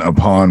 Skiing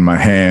upon my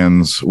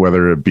hands,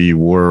 whether it be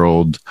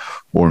world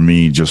or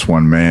me, just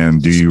one man.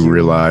 Do you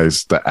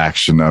realize the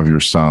action of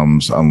your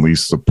sums?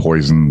 Unleash the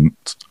poison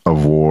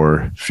of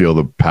war. Feel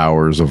the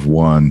powers of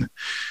one.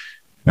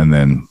 And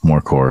then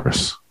more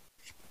chorus.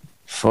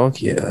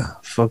 Fuck yeah,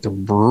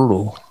 fucking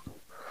brutal.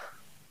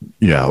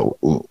 Yeah,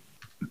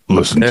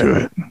 listen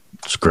to it.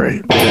 It's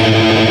great.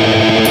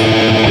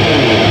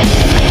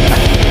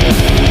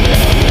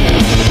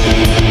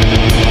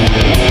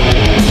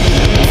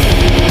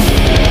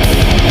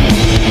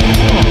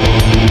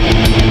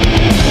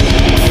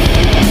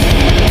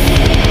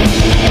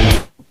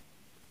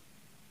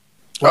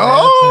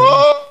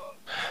 Oh,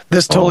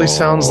 This totally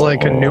sounds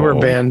like a newer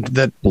band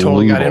that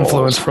totally got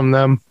influence from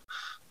them.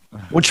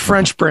 Which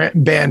French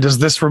band does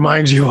this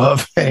remind you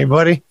of?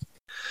 Anybody?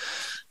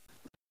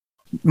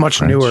 Much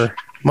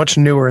French.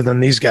 newer than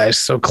these guys.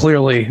 So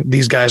clearly,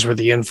 these guys were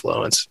the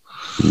influence.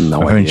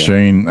 no I think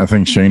idea. I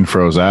think Shane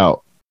froze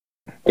out.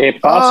 Hey,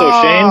 also,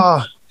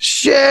 Ah,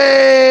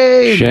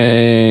 Shane.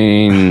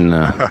 Shane.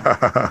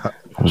 I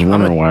was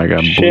wondering why I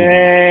got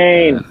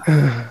Shane.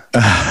 booed.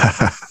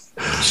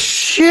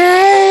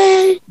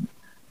 Shane.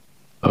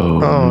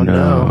 Oh, Oh,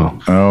 no.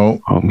 Oh,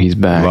 Oh, he's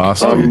back.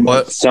 lost Um, him.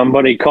 What?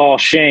 Somebody call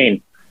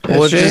Shane.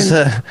 What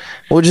Shane?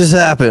 what just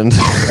happened?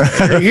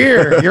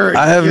 You're here.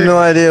 I have no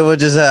idea what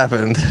just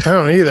happened. I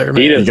don't either.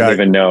 He Man. doesn't got-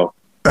 even know.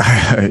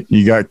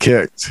 You got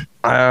kicked.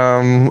 All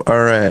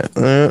right.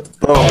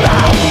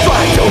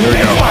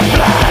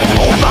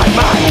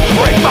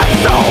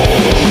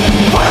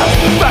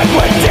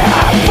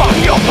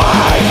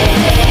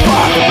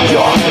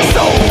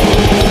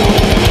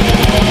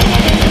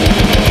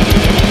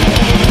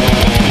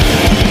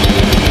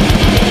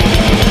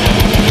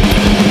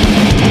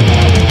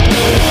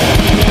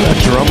 That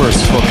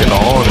drummer's fucking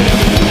on it.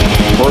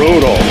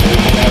 Brutal.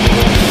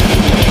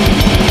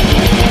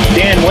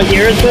 Dan, what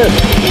year is this?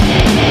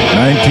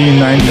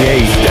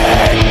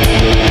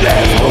 1998.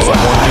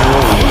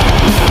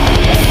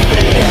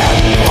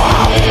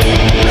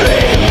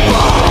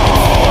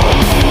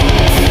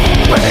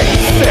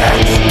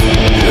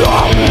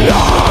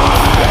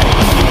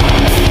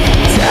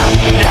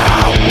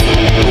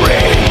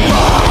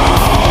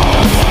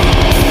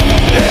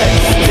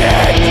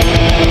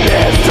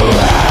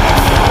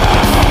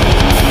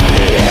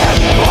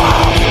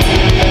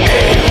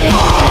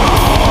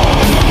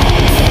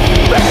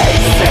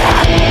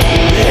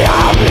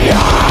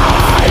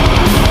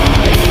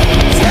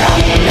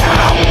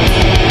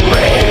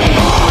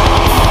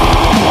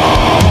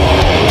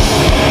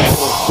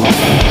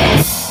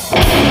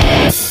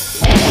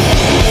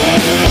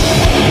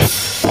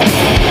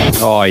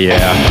 Oh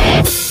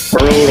yeah.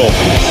 Brutal.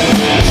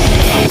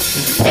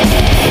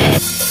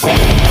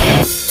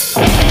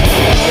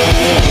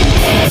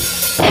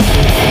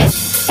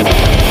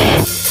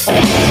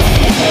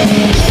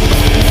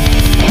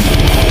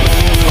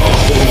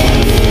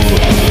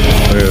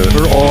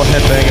 We're all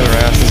headbanging our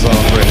asses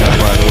off right now,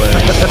 by the way.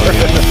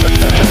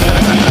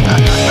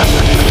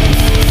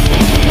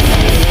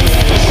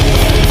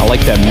 I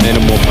like that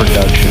minimal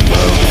production,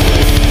 bro.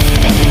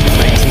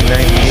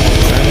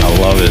 1998. I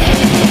love it.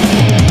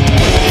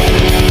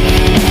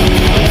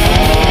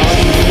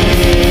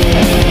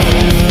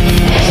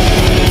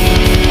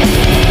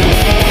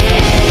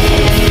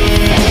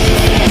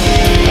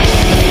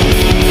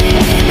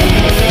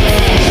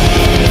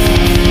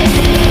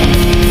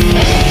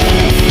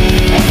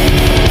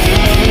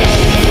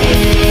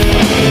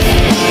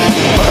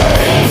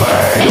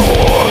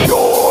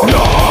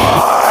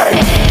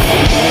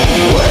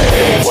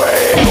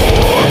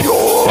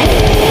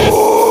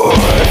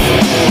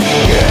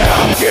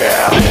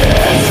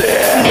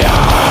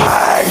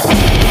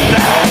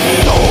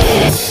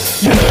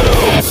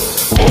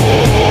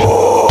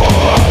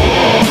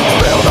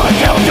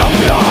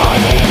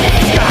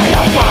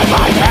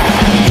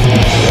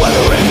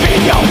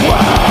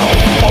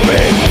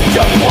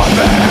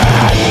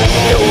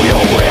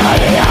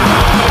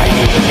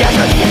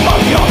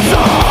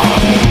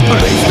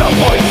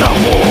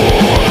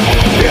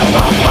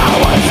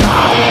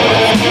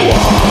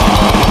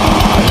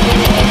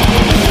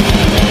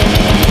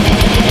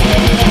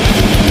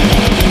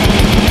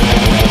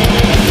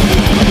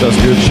 That's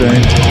good,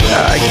 Shane.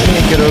 I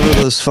can't get over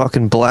those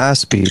fucking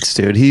blast beats,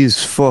 dude.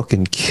 He's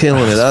fucking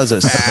killing it. That was a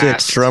sick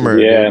drummer.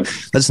 Yeah. Dude.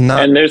 That's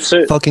not And there's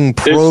fucking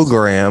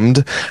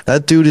programmed.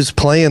 That dude is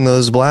playing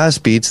those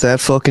blast beats that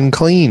fucking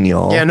clean,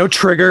 y'all. Yeah, no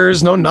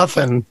triggers, no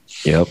nothing.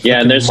 Yep. Yeah,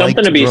 and there's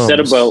something to be said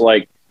drums. about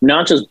like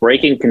not just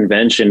breaking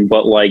convention,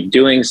 but like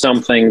doing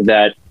something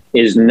that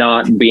is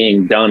not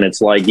being done.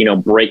 It's like, you know,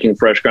 breaking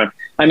fresh ground.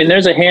 I mean,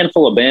 there's a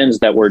handful of bands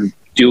that were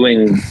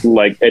doing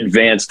like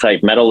advanced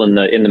type metal in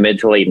the mid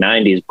to late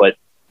 90s, but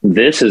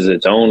this is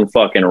its own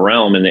fucking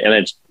realm, and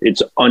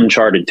it's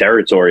uncharted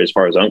territory as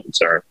far as I'm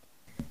concerned.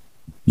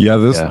 Yeah,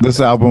 this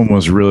album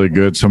was really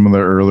good. Some of the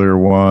earlier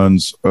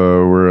ones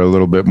were a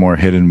little bit more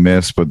hit and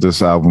miss, but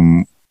this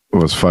album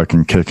was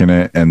fucking kicking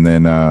it. And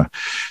then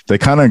they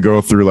kind of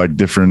go through like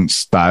different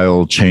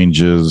style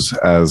changes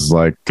as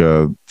like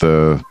the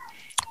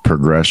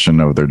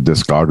progression of their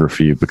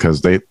discography,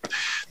 because I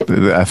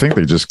think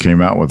they just came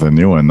out with a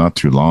new one not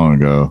too long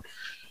ago.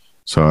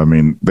 So I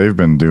mean, they've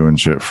been doing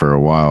shit for a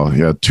while.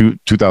 Yeah,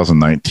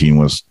 2019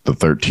 was the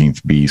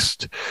 13th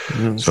Beast.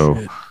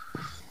 So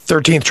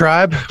 13th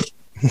Tribe.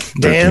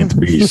 Dan. 13th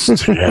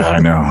Beast. Yeah, I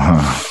know.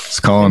 It's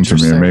calling to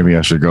me. Interesting. Maybe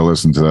I should go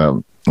listen to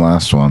that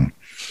last one.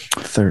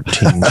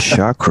 13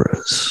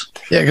 chakras.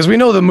 Yeah, because we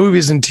know the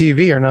movies and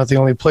TV are not the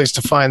only place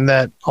to find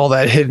all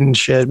that hidden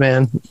shit,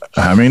 man.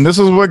 I mean, this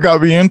is what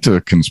got me into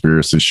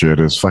conspiracy shit,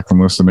 is fucking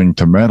listening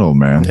to metal,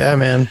 man. Yeah,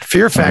 man.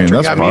 Fear I mean, Factory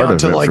that's got me part of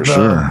onto it like for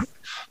sure.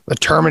 the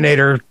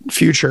Terminator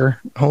future.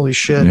 Holy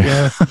shit,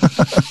 yeah.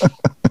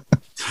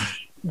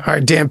 All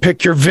right, Dan,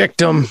 pick your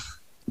victim.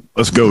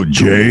 Let's go,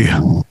 Jay.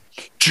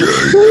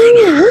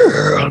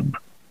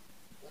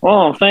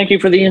 Oh, thank you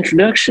for the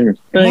introduction.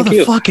 Thank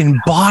you. Motherfucking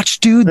Botch,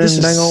 dude. This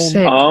is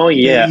sick. Oh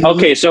yeah.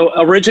 Okay. So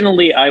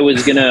originally, I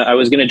was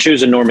gonna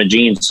choose a Norma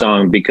Jean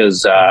song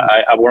because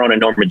we're on a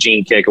Norma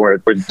Jean kick. We're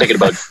thinking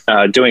about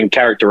doing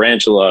Character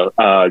Angela,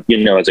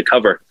 as a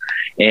cover,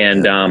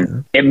 and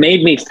it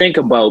made me think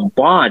about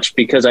Botch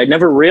because I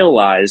never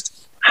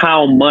realized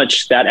how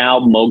much that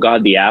album, Oh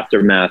God, the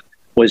Aftermath,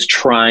 was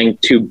trying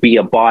to be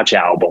a Botch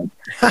album,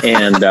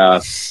 and.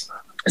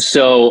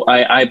 So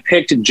I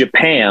picked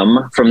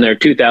Japan from their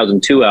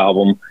 2002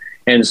 album.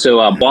 And so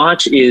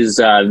Botch is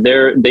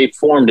they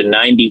formed in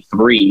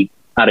 93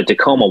 out of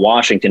Tacoma,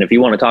 Washington. If you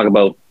want to talk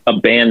about a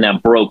band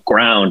that broke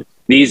ground,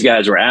 these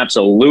guys were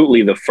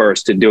absolutely the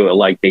first to do it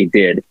like they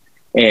did.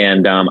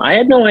 And I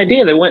had no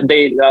idea. They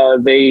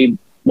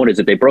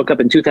broke up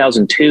in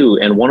 2002,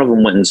 and one of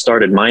them went and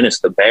started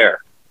Minus the Bear,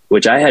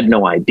 which I had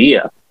no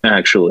idea,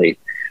 actually.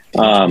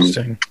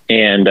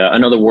 And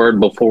another word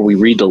before we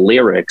read the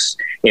lyrics.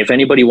 If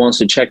anybody wants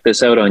to check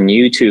this out on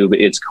YouTube,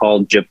 it's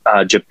called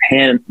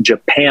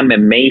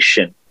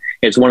Japanimation.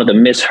 It's one of the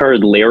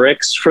misheard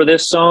lyrics for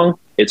this song.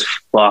 It's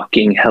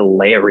fucking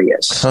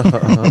hilarious. So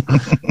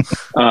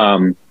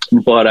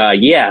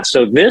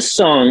this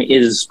song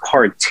is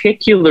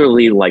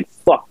particularly like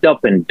fucked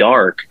up and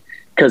dark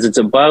because it's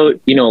about,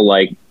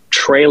 like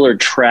trailer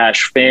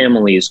trash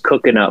families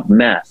cooking up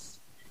meth.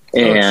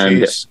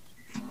 And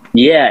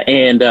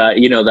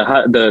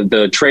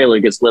the trailer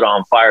gets lit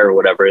on fire or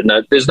whatever. And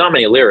there's not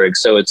many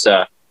lyrics. So it's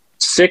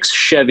 6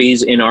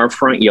 Chevys in our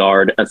front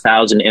yard,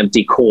 1,000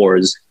 empty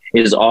cores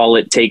is all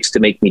it takes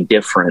to make me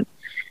different.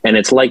 And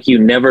it's like you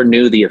never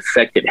knew the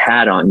effect it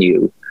had on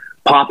you.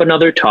 Pop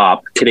another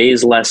top.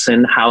 Today's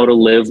lesson, how to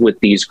live with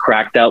these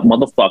cracked out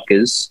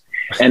motherfuckers.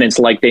 And it's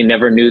like they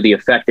never knew the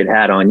effect it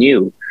had on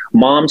you.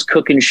 Mom's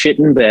cooking shit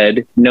in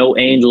bed. No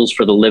angels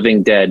for the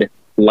living dead.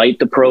 light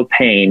the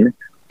propane,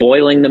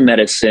 boiling the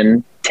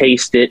medicine,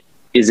 taste it.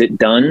 Is it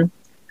done?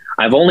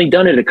 I've only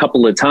done it a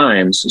couple of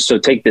times, so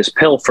take this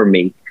pill from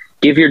me.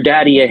 Give your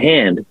daddy a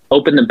hand.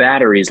 Open the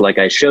batteries like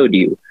I showed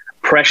you.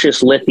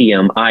 Precious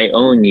lithium, I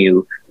own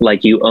you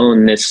like you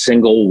own this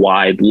single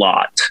wide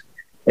lot.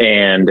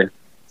 And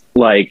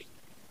like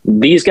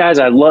these guys,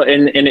 I love.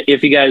 And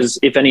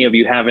if any of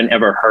you haven't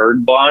ever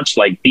heard Botch,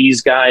 like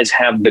these guys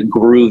have the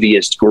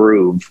grooviest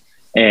groove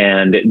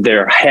and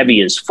they're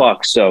heavy as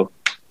fuck. So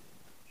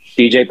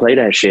DJ, play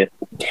that shit.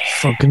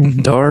 Fucking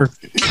dark.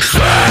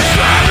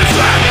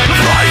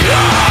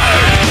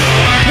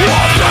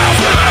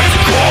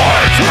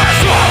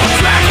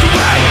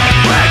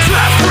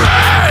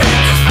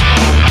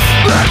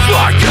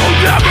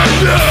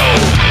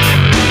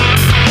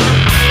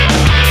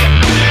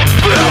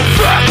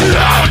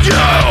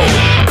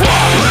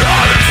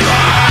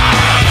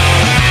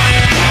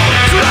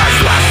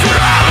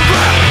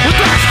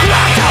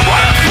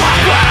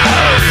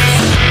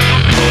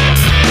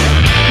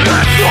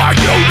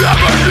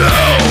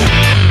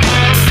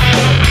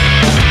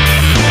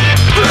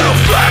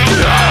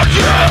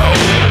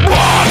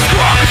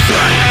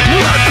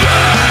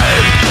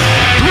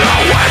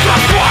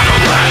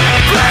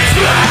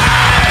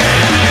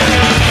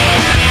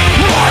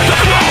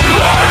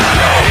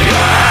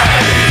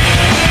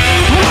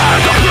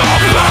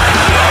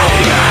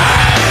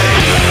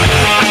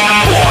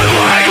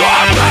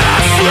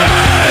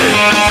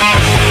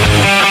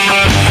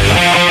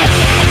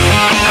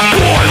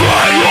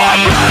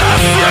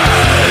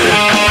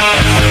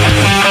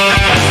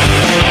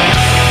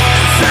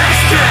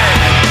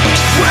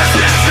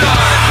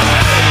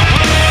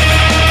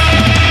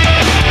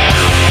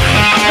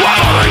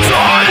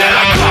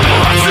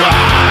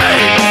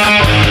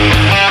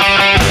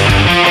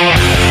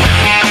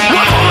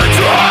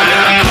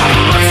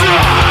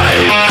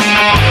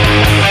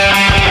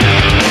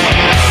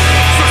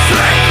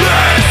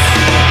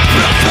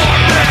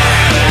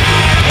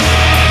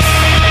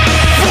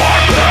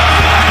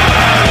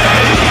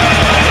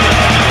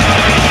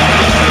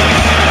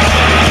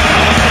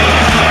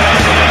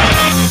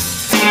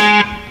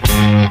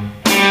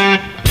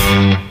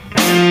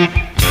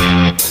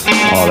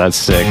 That's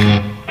sick.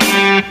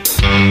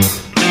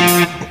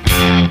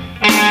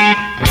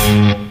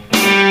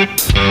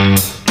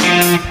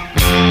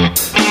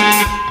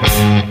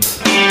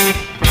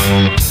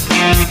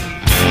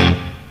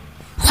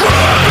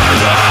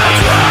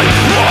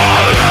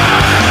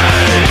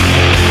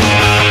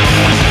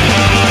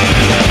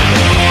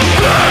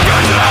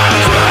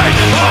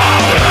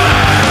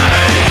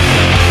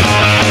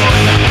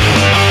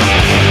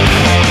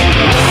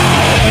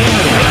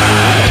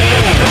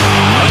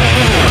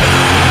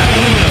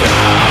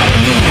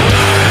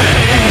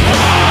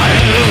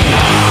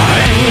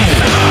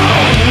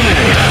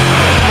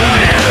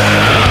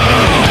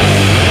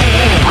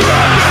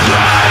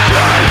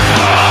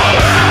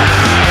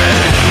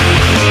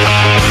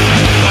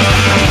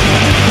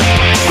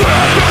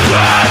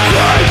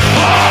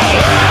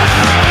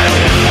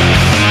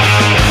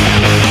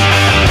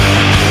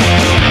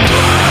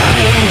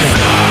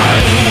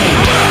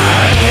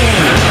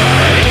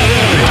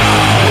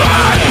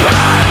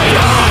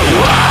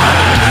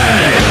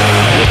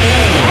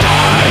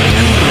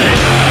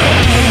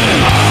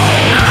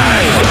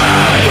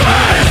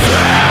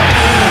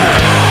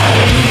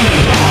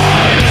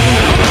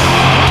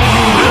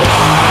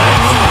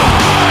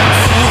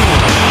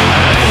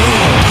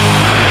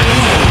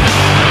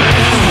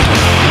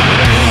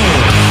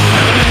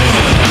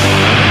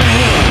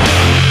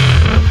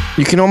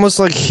 You can almost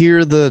like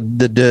hear the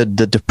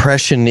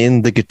depression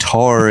in the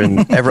guitar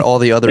and all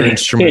the other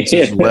instruments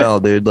as well,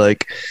 dude.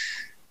 Like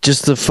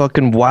just the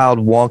fucking wild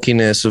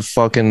wonkiness of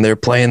fucking they're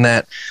playing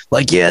that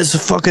like it's a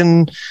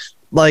fucking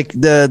like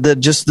the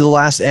just the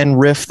last end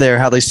riff there,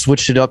 how they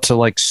switched it up to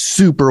like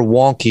super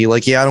wonky.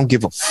 Like I don't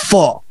give a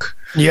fuck.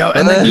 Yeah,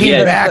 and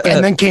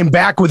then came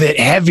back with it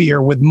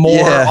heavier with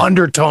more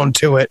undertone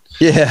to it.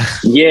 Yeah.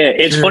 Yeah,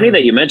 it's funny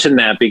that you mentioned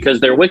that because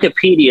their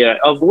Wikipedia,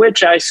 of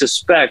which I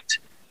suspect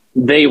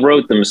they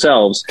wrote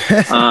themselves,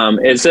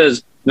 it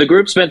says the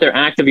group spent their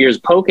active years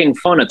poking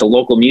fun at the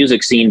local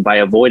music scene by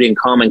avoiding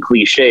common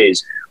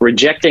cliches,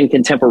 rejecting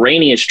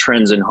contemporaneous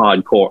trends in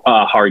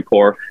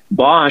hardcore.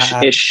 Bosch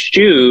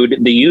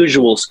eschewed the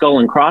usual skull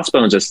and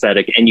crossbones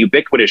aesthetic and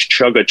ubiquitous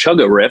chugga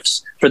chugga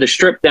riffs for the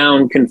stripped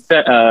down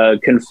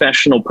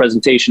confessional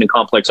presentation and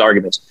complex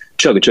arguments.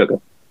 Chugga chugga.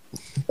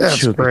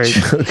 That's great.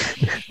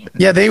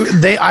 Yeah,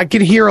 they I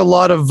could hear a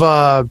lot of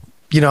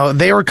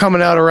they were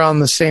coming out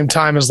around the same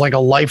time as like A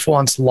Life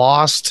Once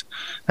Lost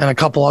and a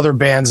couple other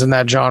bands in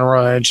that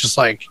genre. It's just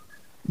like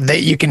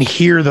you can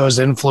hear those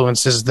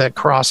influences that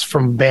cross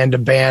from band to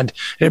band.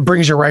 And it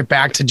brings you right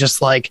back to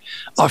just like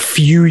a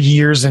few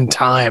years in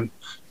time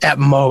at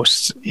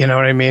most. You know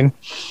what I mean?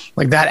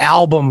 Like that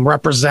album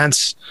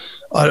represents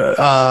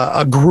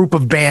a group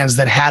of bands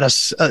that had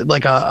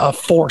a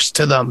force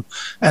to them,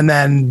 and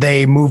then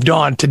they moved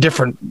on to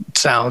different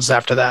sounds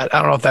after that.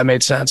 I don't know if that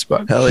made sense,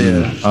 but hell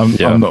yeah.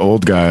 I'm the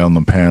old guy on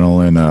the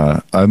panel, and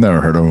I've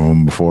never heard of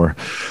them before,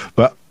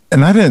 but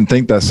And I didn't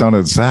think that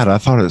sounded sad. I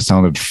thought it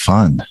sounded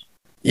fun.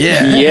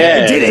 Yeah.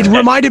 Yeah. It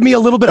reminded me a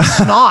little bit of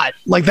snot,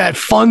 like that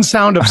fun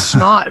sound of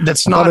snot.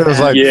 That's I not. thought it was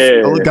like,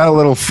 Yeah. got a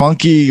little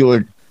funky,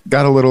 like,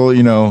 got a little,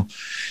 it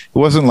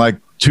wasn't like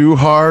too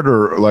hard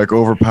or like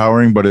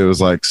overpowering, but it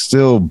was like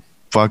still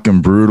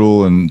fucking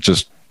brutal and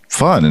just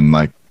fun and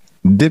like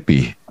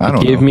dippy. I don't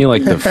know. Gave me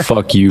like the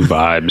fuck you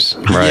vibes,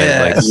 right?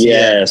 Yes. Like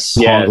Yes.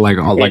 punk,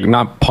 Yeah. like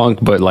not punk,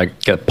 but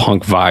like a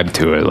punk vibe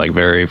to it, like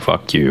very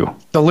fuck you.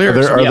 The Are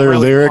lyrics. there, are yeah, there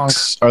really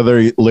lyrics? Are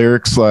there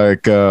lyrics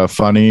like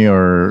funny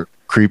or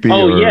creepy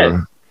Oh, or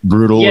yeah.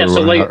 brutal? Yeah, or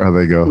so, like, how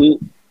they go?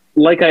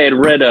 Like I had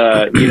read,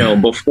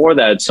 before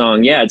that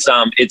song,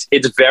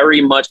 it's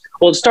very much.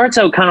 Well, it starts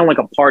out kind of like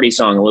a party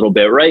song a little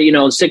bit, right?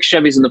 6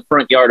 Chevys in the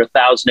front yard,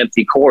 1,000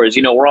 empty cores.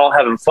 We're all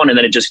having fun, and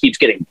then it just keeps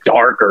getting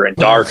darker and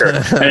darker.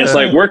 And it's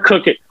like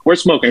we're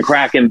smoking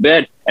crack in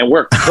bed, and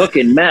we're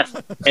cooking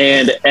meth.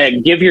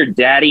 And give your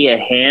daddy a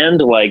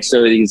hand, like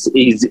so.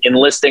 He's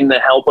enlisting the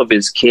help of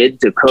his kid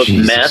to cook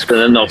Jesus meth,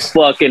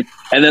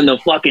 and then the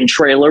fucking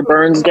trailer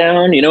burns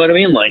down. You know what I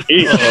mean? Like,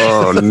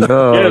 Oh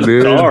no, it's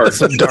dude! dark.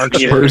 Some dark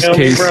shit. Worst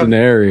case bro.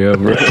 scenario,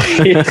 bro.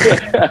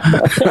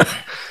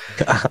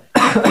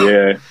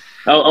 Yeah.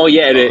 Oh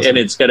yeah, and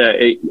it's gonna.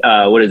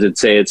 What does it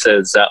say? It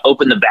says,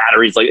 "Open the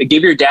batteries." Like,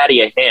 give your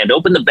daddy a hand.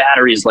 Open the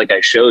batteries, like I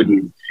showed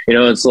you.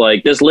 It's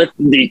like this.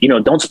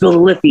 Don't spill the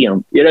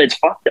lithium. It's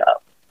fucked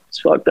up. It's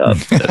fucked up.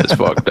 That is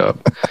fucked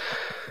up.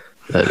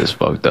 That is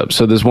fucked up.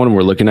 So this one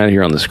we're looking at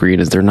here on the screen,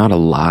 is there not a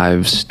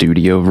live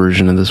studio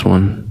version of this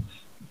one?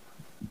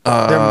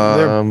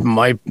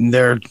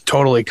 There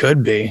totally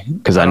could be.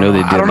 Because I know they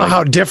did. I don't know like-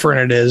 how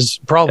different it is.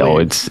 Probably. Oh,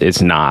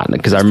 it's not.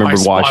 Because I remember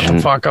Spot watching.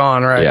 the fuck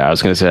on, right? Yeah, I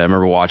was gonna say I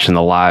remember watching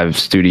the live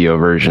studio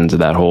versions of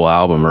that whole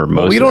album, or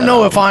most. But we of don't that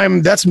know album. if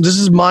I'm. This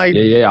is my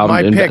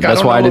my and pick. That's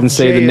don't why I know didn't if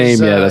say the Jay name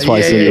is, yet. That's why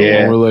I said the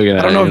one we're looking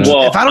at. I don't know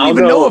Well, if I don't I'll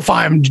even go- know if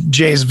I'm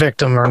Jay's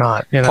victim or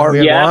not. Part we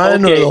have- Yeah,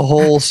 one okay. or the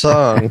whole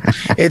song?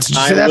 it's just,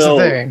 I that's will-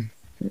 the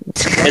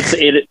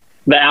thing.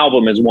 The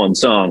album is one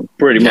song,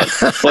 pretty much.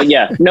 But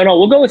yeah, no,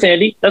 we'll go with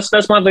Andy. That's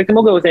my victim.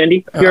 We'll go with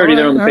Andy. You're already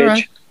there on the All page.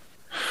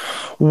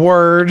 right.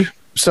 Word.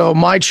 So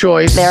my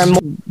choice Damn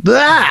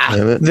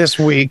it. this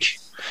week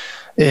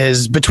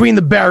is between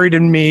the Buried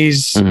in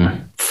Me's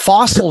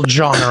fossil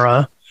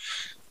genre.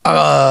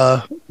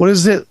 What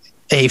is it?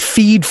 A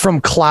Feed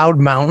from Cloud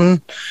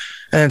Mountain.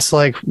 And it's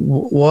like,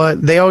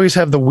 what? They always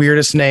have the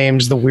weirdest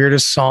names, the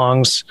weirdest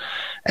songs.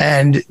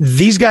 And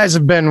these guys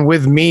have been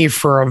with me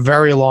for a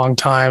very long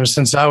time,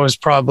 since I was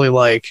probably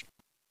like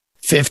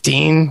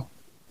 15.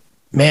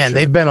 Man,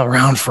 they've been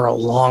around for a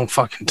long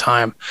fucking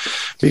time,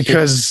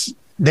 because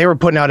they were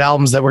putting out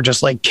albums that were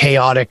just like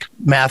chaotic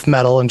math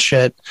metal and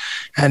shit.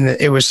 And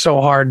it was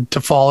so hard to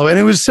follow. And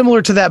it was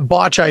similar to that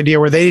Botch idea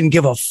where they didn't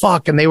give a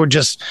fuck and they would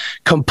just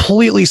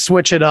completely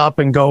switch it up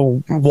and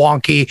go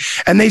wonky.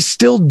 And they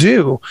still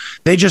do.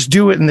 They just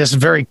do it in this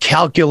very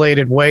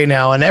calculated way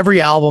now. And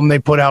every album they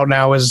put out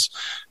now is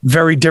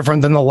very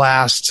different than the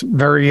last,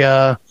 very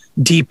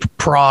deep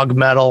prog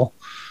metal.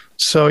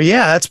 So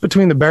yeah, that's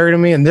between the Buried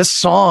in Me. And this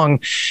song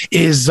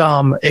is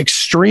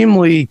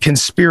extremely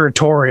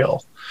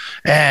conspiratorial.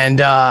 And,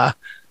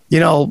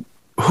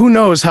 who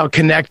knows how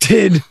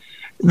connected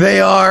they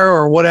are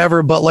or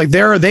whatever, but like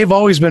they've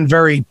always been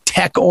very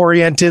tech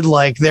oriented.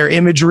 Like their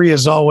imagery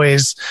is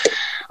always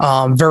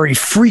very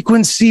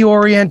frequency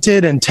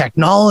oriented and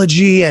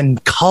technology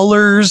and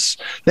colors.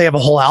 They have a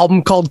whole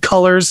album called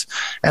Colors.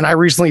 And I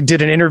recently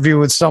did an interview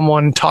with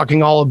someone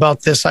talking all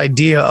about this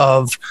idea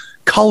of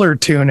color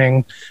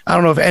tuning. I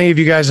don't know if any of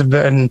you guys have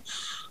been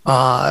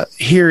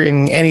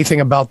hearing anything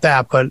about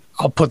that, but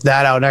I'll put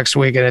that out next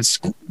week, and it's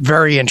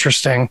very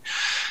interesting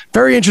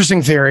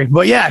theory.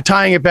 But yeah,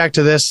 tying it back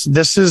to this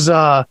is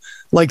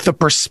like the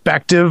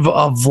perspective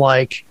of,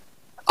 like,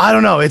 I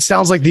don't know, it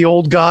sounds like the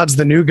old gods,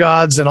 the new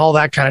gods, and all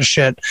that kind of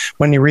shit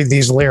when you read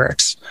these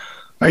lyrics.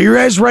 Are you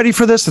guys ready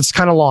for this? It's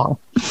kind of long.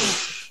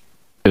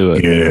 Do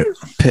it. Yeah.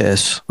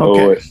 Piss.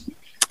 Okay.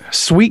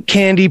 Sweet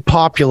candy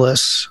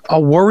populace, a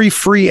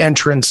worry-free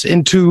entrance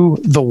into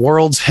the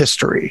world's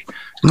history.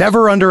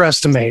 Never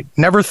underestimate,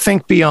 never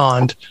think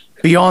beyond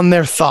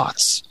their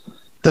thoughts.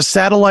 The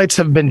satellites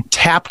have been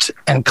tapped,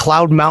 and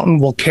Cloud Mountain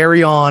will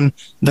carry on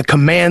the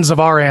commands of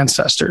our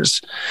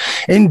ancestors.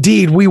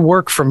 Indeed, we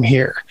work from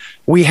here.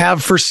 We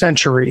have for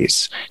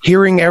centuries,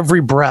 hearing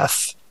every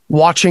breath,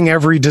 watching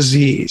every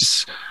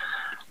disease.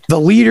 The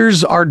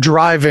leaders are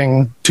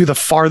driving to the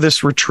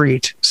farthest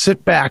retreat.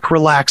 Sit back,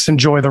 relax,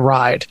 enjoy the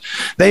ride.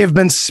 They have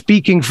been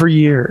speaking for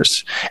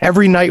years.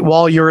 Every night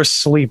while you're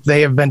asleep,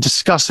 they have been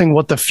discussing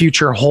what the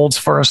future holds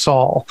for us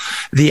all.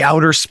 The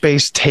outer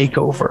space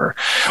takeover.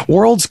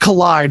 Worlds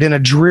collide in a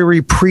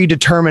dreary,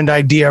 predetermined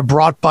idea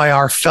brought by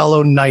our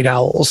fellow night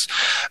owls.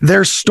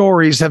 Their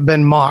stories have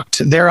been mocked.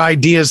 Their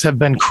ideas have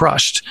been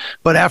crushed.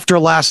 But after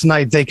last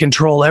night, they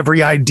control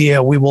every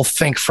idea we will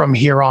think from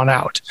here on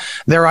out.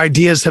 Their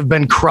ideas have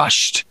been crushed.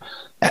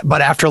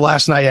 But after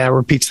last night, yeah, it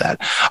repeats that.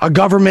 A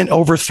government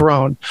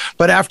overthrown.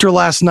 But after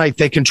last night,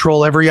 they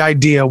control every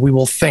idea we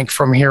will think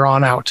from here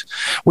on out.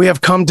 We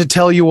have come to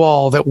tell you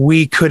all that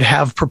we could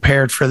have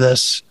prepared for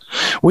this.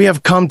 We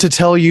have come to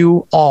tell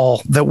you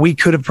all that we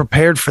could have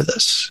prepared for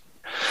this.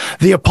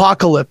 The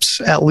apocalypse,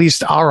 at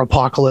least our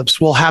apocalypse,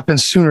 will happen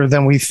sooner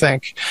than we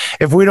think.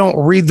 If we don't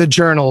read the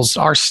journals,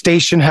 our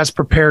station has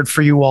prepared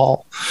for you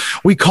all.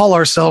 We call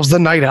ourselves the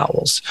Night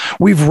Owls.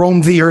 We've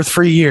roamed the earth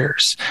for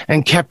years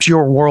and kept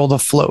your world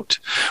afloat.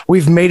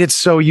 We've made it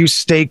so you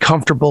stay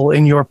comfortable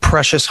in your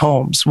precious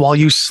homes. While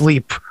you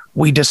sleep,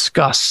 we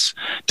discuss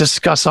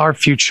our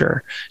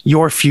future,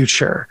 your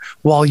future,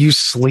 while you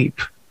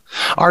sleep.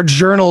 Our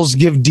journals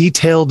give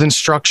detailed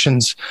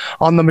instructions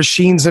on the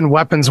machines and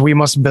weapons we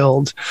must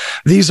build.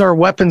 These are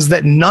weapons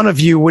that none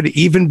of you would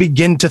even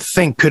begin to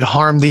think could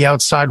harm the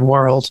outside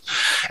world.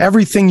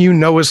 Everything you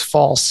know is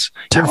false.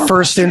 Your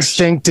first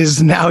instinct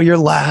is now your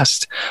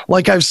last.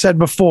 Like I've said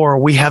before,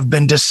 we have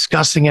been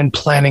discussing and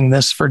planning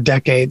this for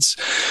decades.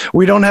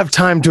 We don't have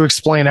time to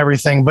explain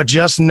everything, but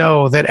just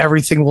know that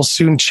everything will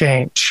soon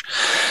change.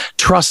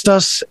 Trust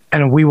us,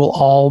 and we will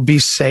all be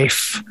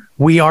safe.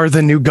 We are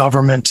the new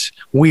government.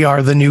 We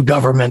are the new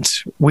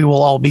government. We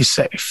will all be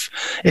safe.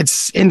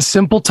 It's in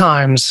simple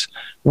times,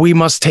 we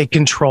must take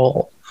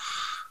control.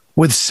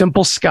 With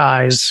simple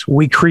skies,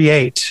 we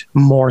create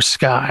more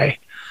sky.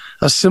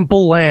 A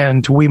simple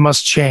land we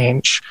must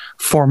change,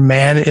 for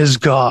man is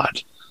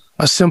God.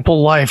 A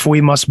simple life we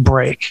must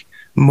break,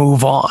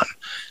 move on.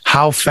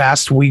 How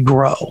fast we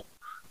grow,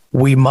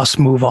 we must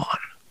move on.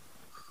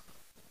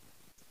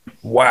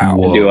 Wow,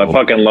 dude, I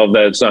fucking love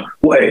that song.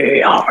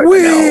 We are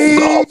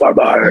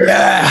government.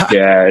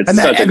 Yeah, it's and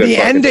such a good the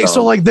ending. song.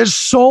 So like, there's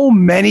so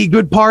many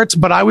good parts,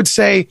 but I would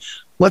say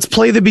let's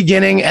play the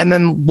beginning, and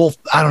then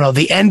I don't know.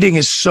 The ending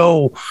is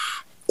so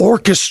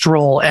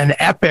orchestral and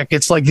epic.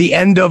 It's like the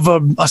end of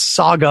a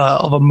saga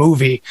of a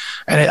movie,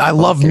 and I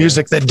love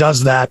music that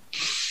does that.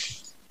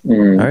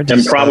 Right,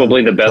 and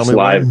probably the best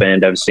live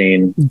band I've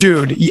seen.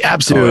 Dude,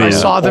 absolutely. Dude, I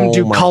saw them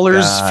do my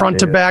Colors God, front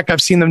to dude. back.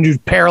 I've seen them do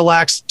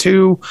Parallax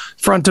 2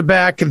 front to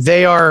back.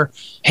 They are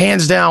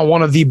hands down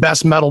one of the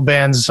best metal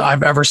bands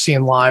I've ever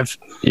seen live.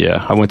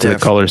 Yeah, I went to the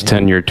Colors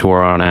 10-year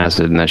tour on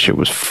acid, and that shit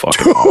was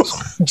fucking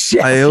awesome.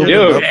 I opened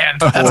Dude, up man,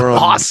 for that's 'em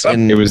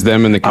awesome. It was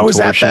them and the I was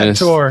at that Contortionists.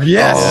 tour.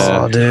 Yes.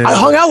 Oh, dude. I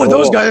hung out with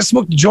those Cool. guys. I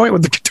smoked a joint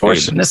with the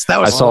Contortionists. That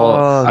I was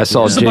saw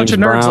Just a bunch James of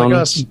nerds like Brown,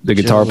 us. the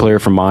guitar player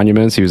from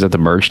Monuments. He was at the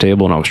merch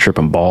table, and I was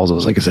tripping balls. I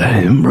was like, "Is that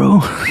him,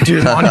 bro?"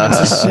 dude. Monuments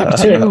is sick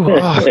too.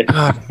 Oh,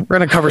 God. We're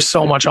gonna cover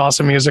so much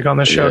awesome music on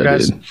this show, Yeah,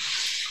 guys. dude.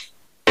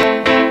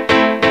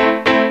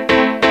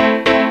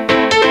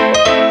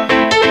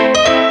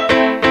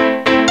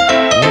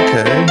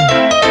 Okay.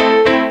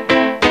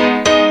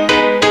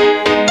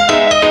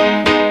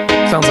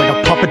 Sounds like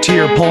a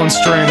puppeteer pulling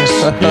strings.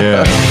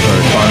 Yeah.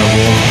 Sorry,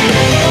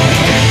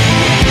 Carnival.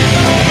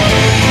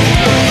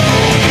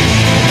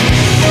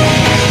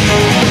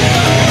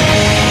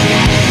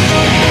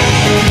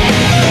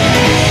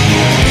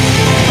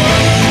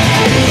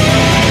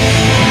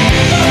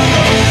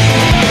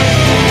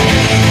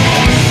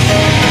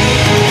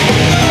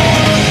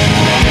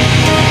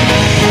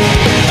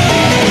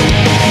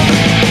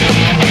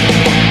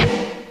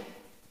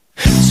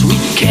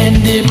 Sweet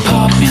candy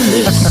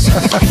populace.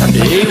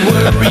 They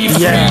were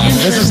Yeah,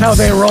 this is how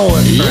they roll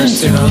it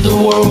first, you into know. the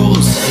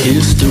world's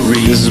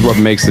history. This is what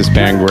makes this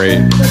band great.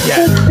 Never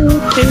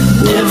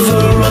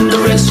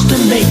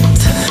underestimate.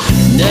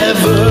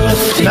 Never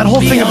think That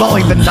whole thing about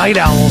like the Night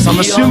Owls, I'm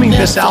assuming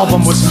this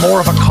album was more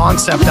of a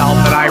concept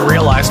album than I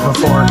realized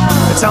before.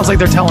 It sounds like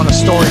they're telling a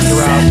story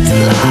throughout.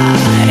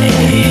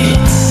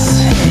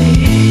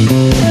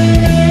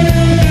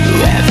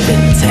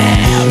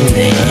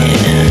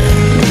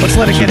 Let's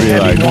let it get Be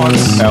heavy like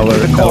once. The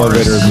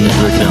chorus. elevator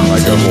music and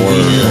like a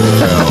horror.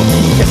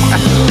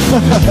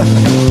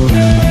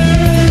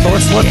 So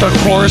let's let the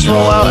chorus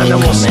roll out and then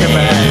we'll skip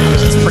ahead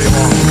because it's pretty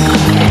long.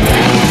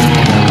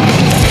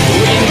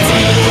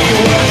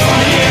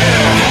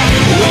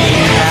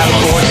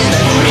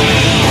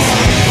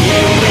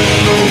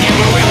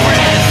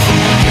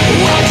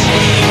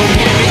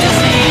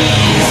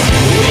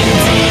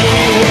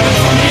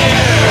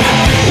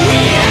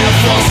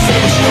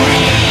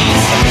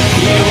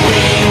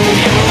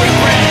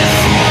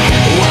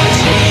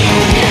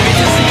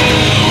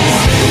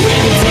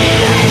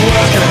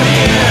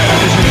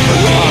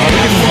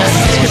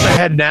 Skip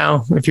ahead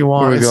now if you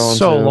want. Where are we It's going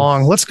so to?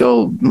 long. Let's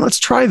go. Let's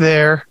try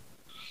there.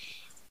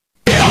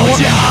 Yeah,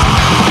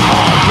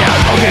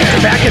 okay,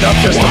 back it up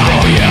just a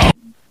bit.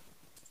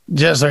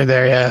 Just right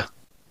there, yeah.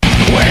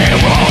 Wait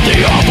for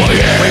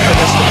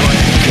this to play.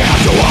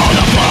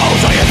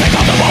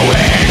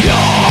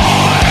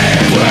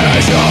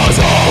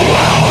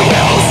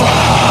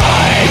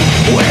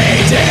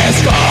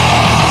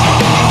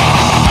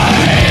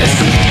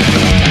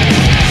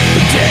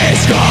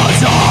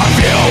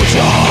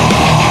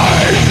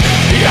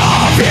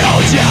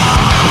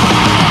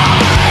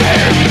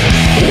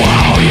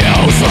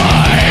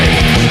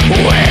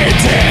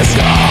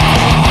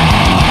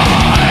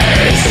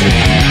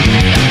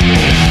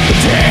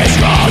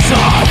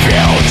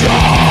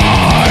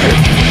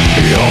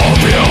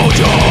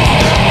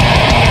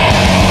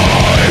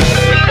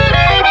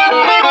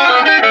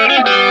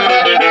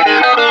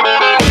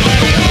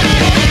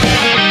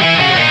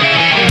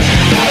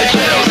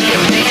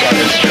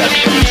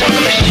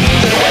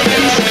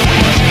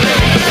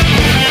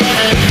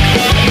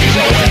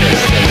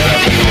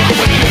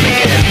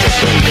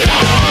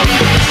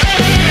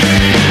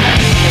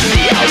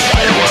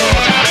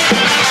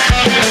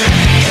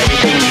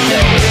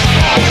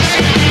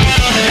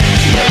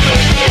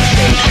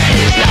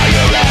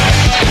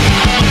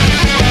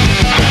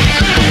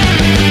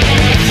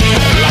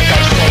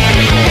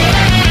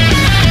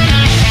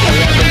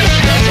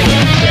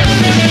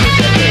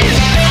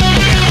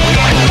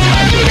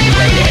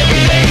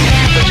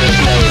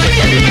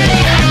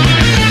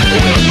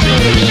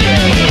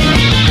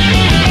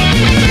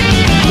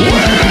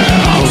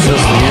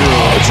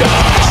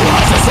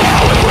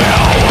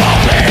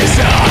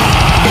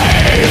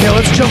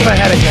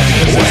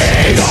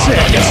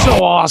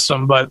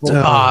 awesome. But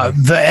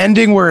the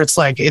ending where it's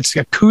like it's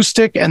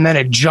acoustic and then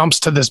it jumps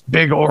to this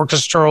big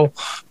orchestral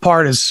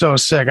part is so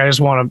sick. I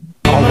just want to.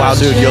 Oh wow,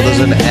 dude, yo, there's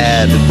an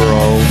ad,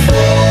 bro.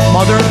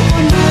 Mother.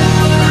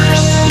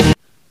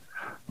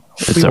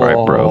 It's all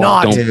right, bro.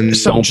 Not Don't pay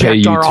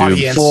subject our YouTube.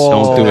 audience.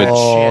 Don't do it.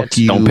 Fuck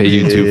you, Don't pay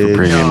YouTube for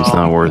premium. It's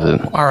not worth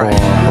it. All right.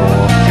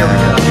 Here we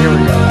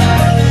go.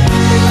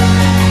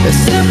 A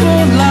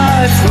simple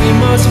life we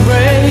must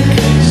break.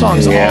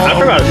 Songs Yeah, all I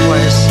over forgot. the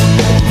place.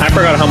 I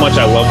forgot how much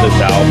I love this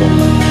album.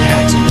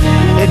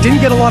 Yeah, it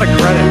didn't get a lot of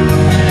credit.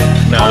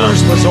 No.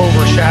 Colors was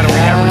overshadowing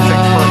everything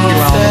for a few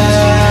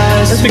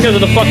albums. That's because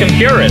of the fucking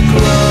purist.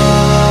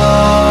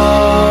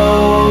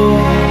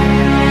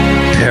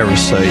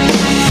 Parasite.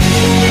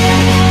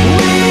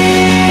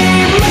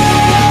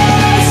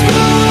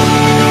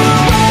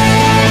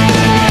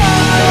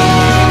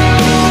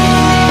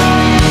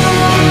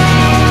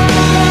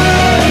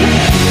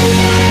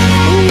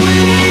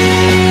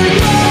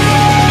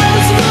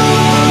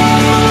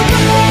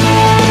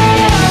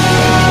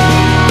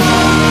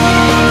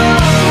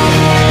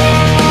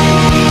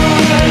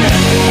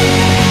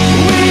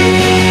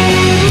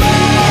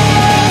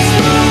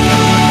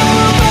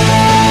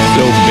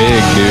 So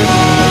big, dude.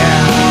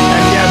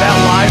 And yeah, that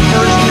live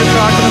version you're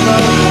talking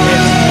about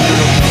is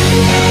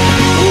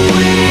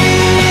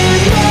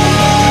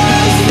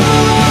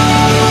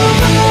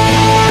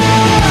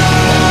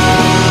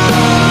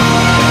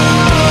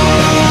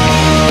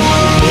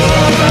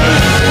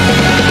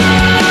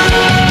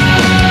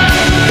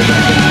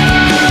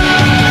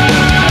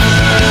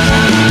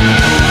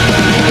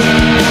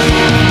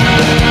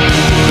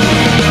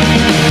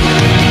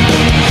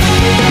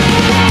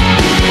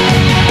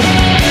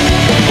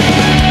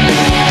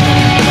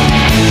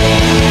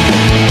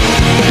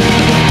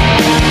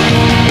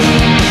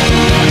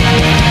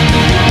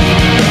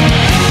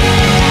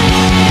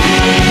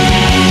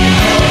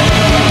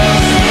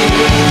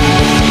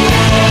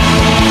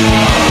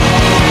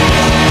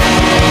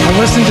I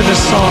listened to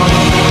this song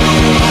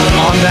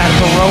on that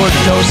heroic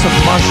dose of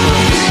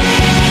mushrooms,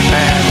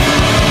 and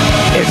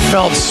it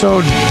felt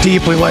so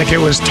deeply like it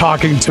was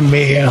talking to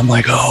me, and I'm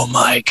like, oh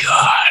my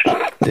God.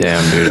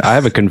 Damn, dude. I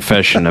have a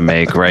confession to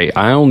make, right?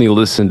 I only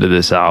listened to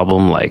this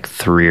album like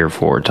 3 or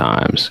 4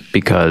 times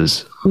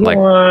because, like,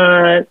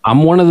 What?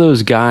 I'm one of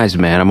those guys,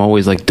 man. I'm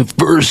always like, the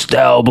first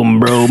album,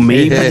 bro.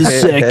 Maybe the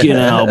second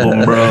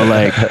album, bro.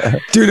 Like,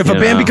 Dude, if a You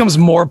band know. becomes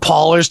more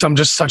polished, I'm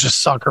just such a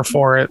sucker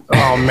for it.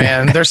 Oh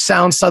man, their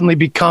sound suddenly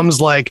becomes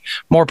like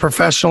more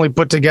professionally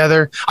put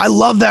together. I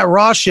love that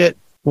raw shit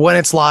when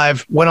it's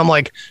live, when I'm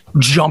like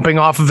jumping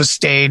off of a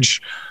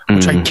stage,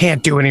 which I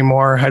can't do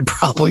anymore. I'd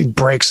probably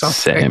break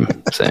something.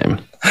 same.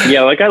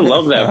 Yeah, like I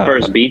love that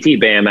first BT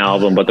Bam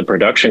album, but the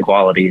production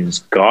quality is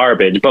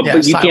garbage. But, Yeah,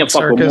 but you can't Silent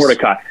fuck with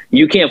Circus. Mordecai.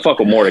 You can't fuck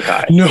with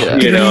Mordecai. No,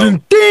 You know?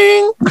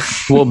 ding.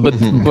 Well, but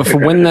for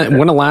when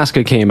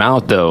Alaska came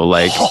out, though,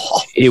 like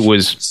it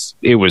was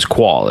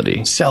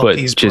quality. Sell but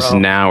these, just bro.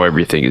 now,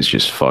 everything is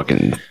just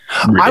fucking.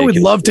 I would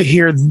ridiculous. love to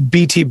hear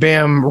BT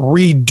Bam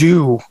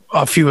redo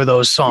a few of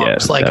those songs, Yeah,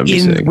 like that'd be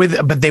sick.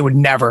 but they would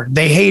never.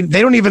 They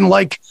don't even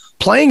like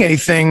playing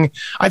anything.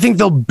 I think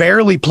they'll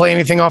barely play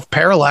anything off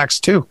Parallax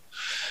too,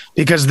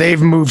 because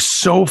they've moved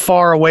so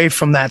far away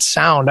from that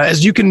sound.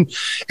 As you can,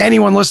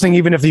 anyone listening,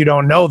 even if you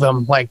don't know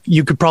them, like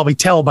you could probably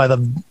tell by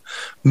the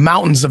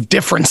mountains of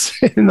difference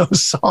in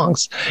those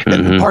songs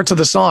and parts of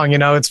the song. You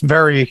know,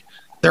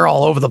 they're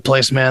all over the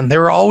place, man. They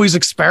were always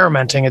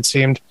experimenting, it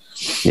seemed.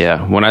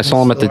 Yeah, when I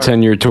saw them at the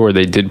 10-year tour,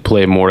 they did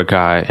play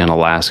Mordecai and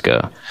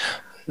Alaska,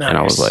 and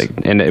I was Nice.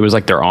 like, and it was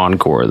like their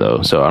encore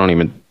though, so I don't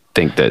even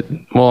think that.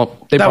 Well,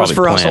 they That was probably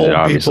for us planned it, old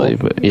obviously,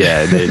 people. but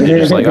yeah, they're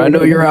just like, I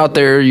know you're out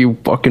there, you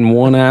fucking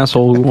one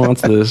asshole who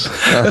wants this.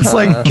 It's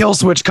like Kill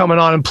Switch coming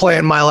on and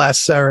playing My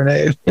Last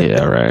Serenade.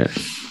 Yeah, right.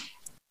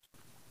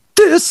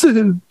 This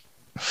is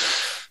I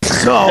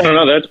so. don't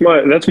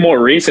know. That's more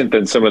recent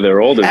than some of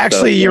their older stuff.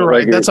 Actually, you're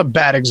right. Like, That's a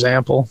bad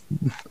example.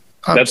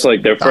 that's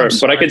like their first.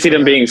 But I could see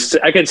them being.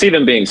 I could see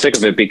them being sick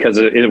of it because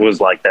it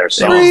was like their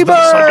song.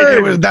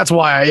 That's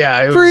why.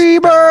 Yeah. It was,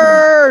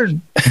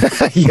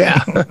 Freebird.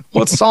 yeah.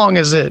 What song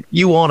is it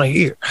you want to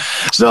hear?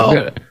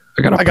 So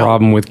I got a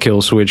problem with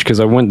Kill Switch because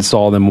I went and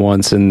saw them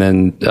once, and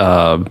then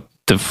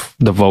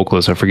the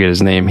vocalist, I forget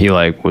his name, he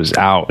like was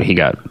out.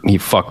 He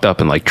fucked up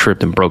and like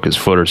tripped and broke his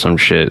foot or some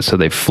shit. So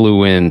they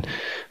flew in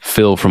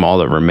Phil from All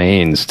That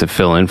Remains to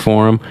fill in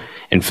for him.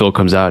 And Phil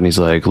comes out and he's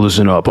like,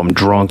 "Listen up, I'm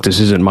drunk. This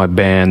isn't my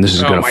band. This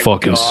is gonna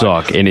fucking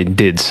suck." And it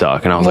did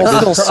suck. And I was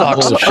like, Phil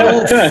sucks.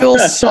 Phil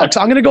sucks.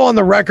 I'm gonna go on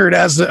the record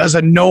as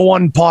a no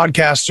one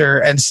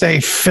podcaster and say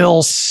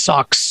Phil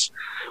sucks.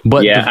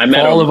 "But Yeah, the I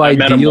met Fall him. of I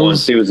met him Ideals,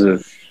 once. He was a.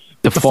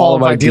 the Fall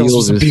of Ideals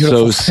was a is so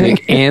beautiful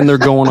sick, thing. and they're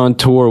going on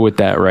tour with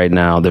that right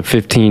now. The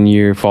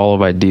 15-year Fall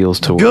of Ideals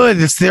tour. Good.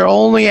 It's their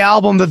only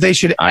album that they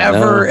should I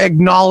ever know.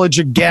 acknowledge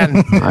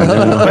again. I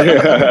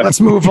know.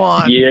 Let's move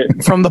on Yeah.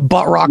 from the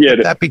butt rock Yeah.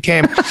 that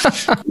became.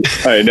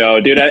 I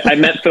know, dude. I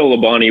met Phil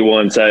Labonte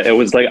once. It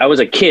was like I was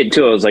a kid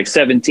too. I was like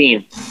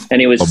 17,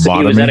 and he was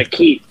at a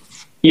key.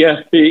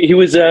 Yeah, he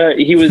was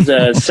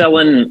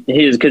selling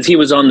his, because he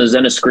was on the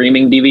Zen of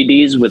Screaming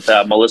DVDs with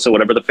Melissa,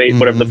 whatever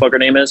whatever the fuck her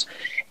name is,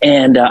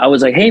 and I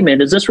was like, "Hey man,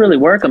 does this really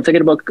work? I'm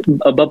thinking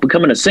about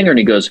becoming a singer." And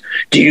he goes,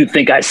 "Do you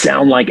think I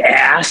sound like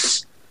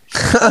ass?"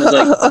 I was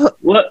like,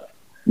 "What?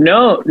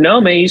 No,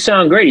 man, you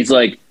sound great." He's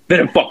like,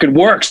 "Then it fucking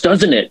works,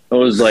 doesn't it?" I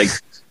was like,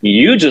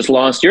 "You just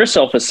lost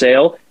yourself a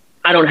sale.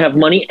 I don't have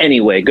money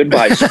anyway.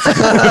 Goodbye."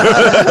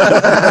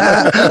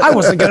 I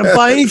wasn't going to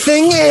buy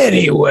anything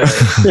anyway.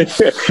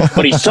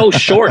 But he's so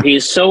short.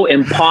 He's so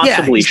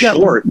impossibly he's got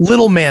short.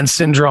 little man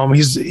syndrome.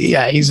 He's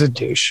a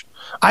douche.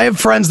 I have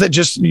friends that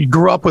just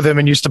grew up with him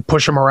and used to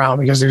push him around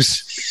because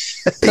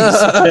he's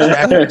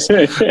jackass.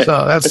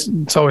 So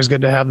it's always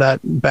good to have that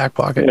back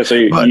pocket. Yeah, so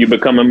you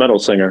become a metal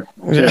singer.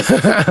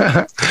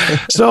 Yeah.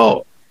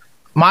 So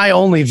my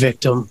only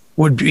victim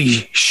would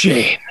be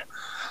Shane.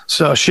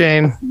 So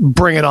Shane,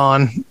 bring it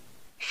on.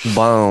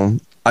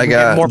 Boom. I Get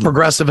got more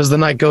progressive as the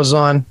night goes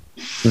on.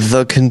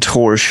 The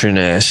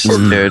Contortionist,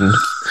 dude.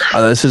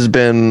 This has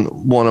been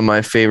one of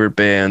my favorite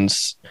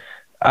bands.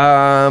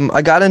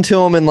 I got into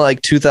them in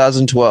like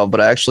 2012, but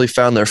I actually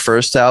found their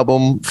first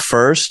album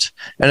first.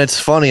 And it's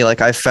funny,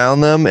 like I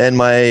found them, and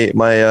my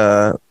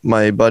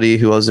buddy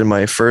who was in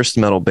my first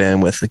metal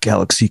band with, the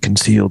Galaxy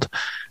Concealed,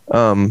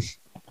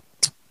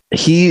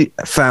 he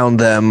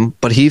found them,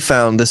 but he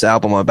found this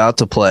album I'm about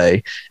to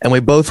play, and we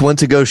both went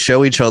to go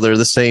show each other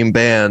the same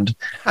band,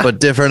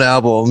 but different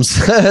albums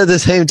at the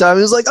same time.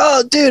 He was like,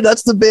 "Oh, dude,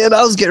 that's the band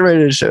I was getting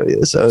ready to show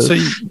you." So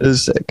it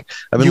was sick.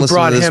 I've been You listening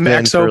brought to this him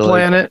band for,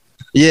 like, Exoplanet.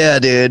 yeah,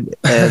 dude,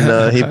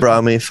 and he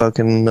brought me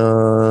fucking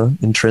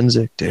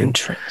Intrinsic, dude.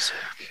 Intrinsic.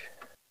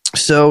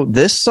 So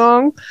this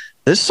song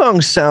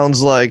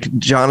sounds like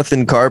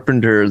Jonathan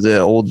Carpenter, the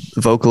old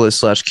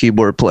vocalist /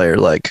 keyboard player.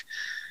 Like,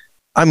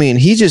 I mean,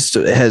 he just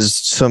has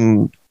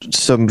some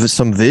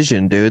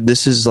vision, dude.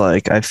 This is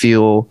like, I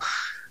feel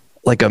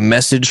like a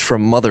message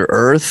from Mother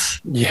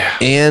Earth, Yeah.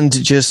 and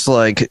just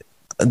like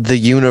the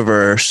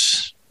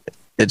universe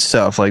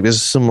itself. Like, this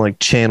is some like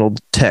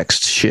channeled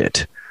text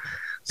shit.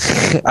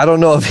 I don't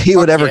know if he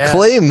would ever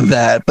claim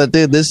that, but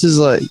dude, this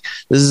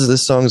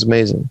song's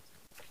amazing.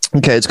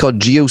 Okay, it's called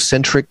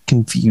Geocentric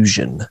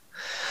Confusion.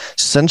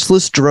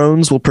 Senseless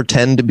drones will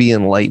pretend to be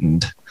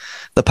enlightened.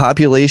 The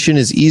population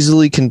is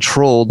easily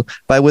controlled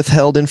by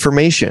withheld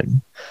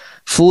information.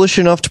 Foolish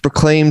enough to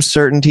proclaim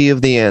certainty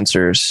of the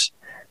answers.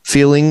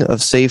 Feelings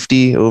of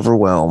safety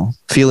overwhelm.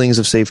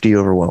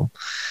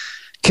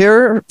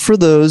 Care for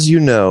those you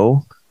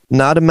know,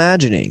 not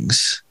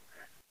imaginings.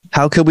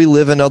 How could we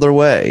live another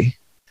way?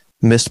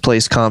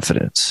 Misplaced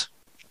confidence.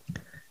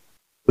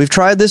 We've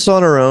tried this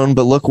on our own,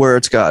 but look where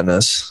it's gotten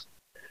us.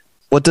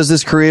 What does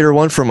this creator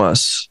want from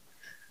us?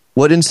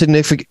 What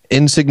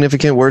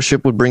insignificant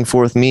worship would bring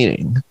forth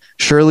meaning?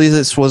 Surely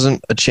this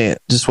wasn't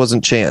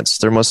chance.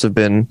 There must have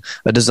been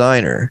a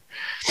designer,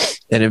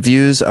 and it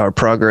views our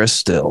progress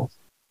still.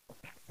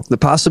 The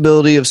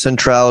possibility of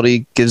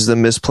centrality gives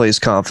them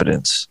misplaced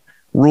confidence.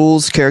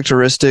 Rules,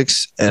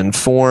 characteristics, and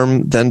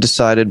form then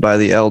decided by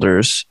the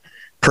elders,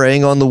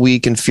 preying on the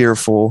weak and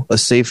fearful, a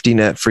safety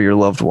net for your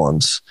loved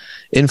ones.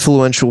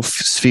 Influential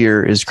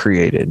sphere is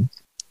created.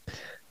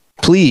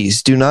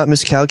 Please do not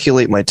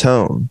miscalculate my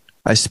tone.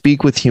 I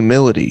speak with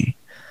humility.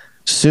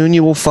 Soon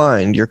you will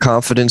find your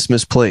confidence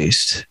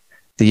misplaced.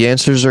 The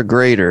answers are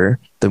greater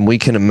than we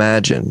can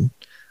imagine.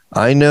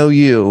 I know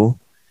you.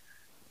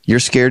 You're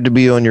scared to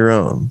be on your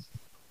own.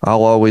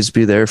 I'll always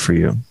be there for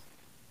you.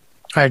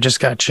 I just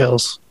got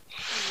chills.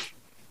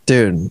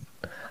 Dude,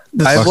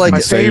 This I have is like my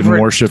Satan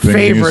worshiping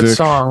favorite music.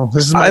 song.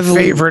 This is my I've-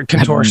 favorite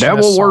contortionist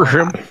Devil song.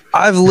 worship.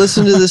 I've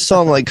listened to this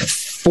song like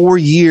 4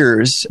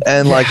 years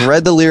and like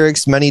read the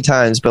lyrics many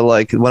times, but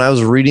like when I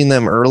was reading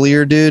them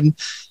earlier, dude,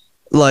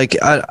 like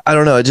I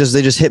don't know,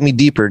 they just hit me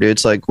deeper, dude.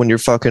 It's like when you're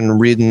fucking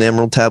reading the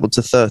Emerald Tablets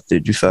of Thoth,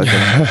 dude, you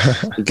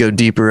fucking go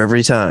deeper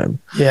every time.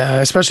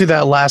 Yeah, especially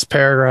that last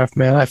paragraph,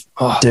 man.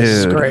 This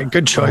is Dude. great.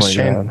 Good choice, Oh my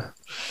Shane. God.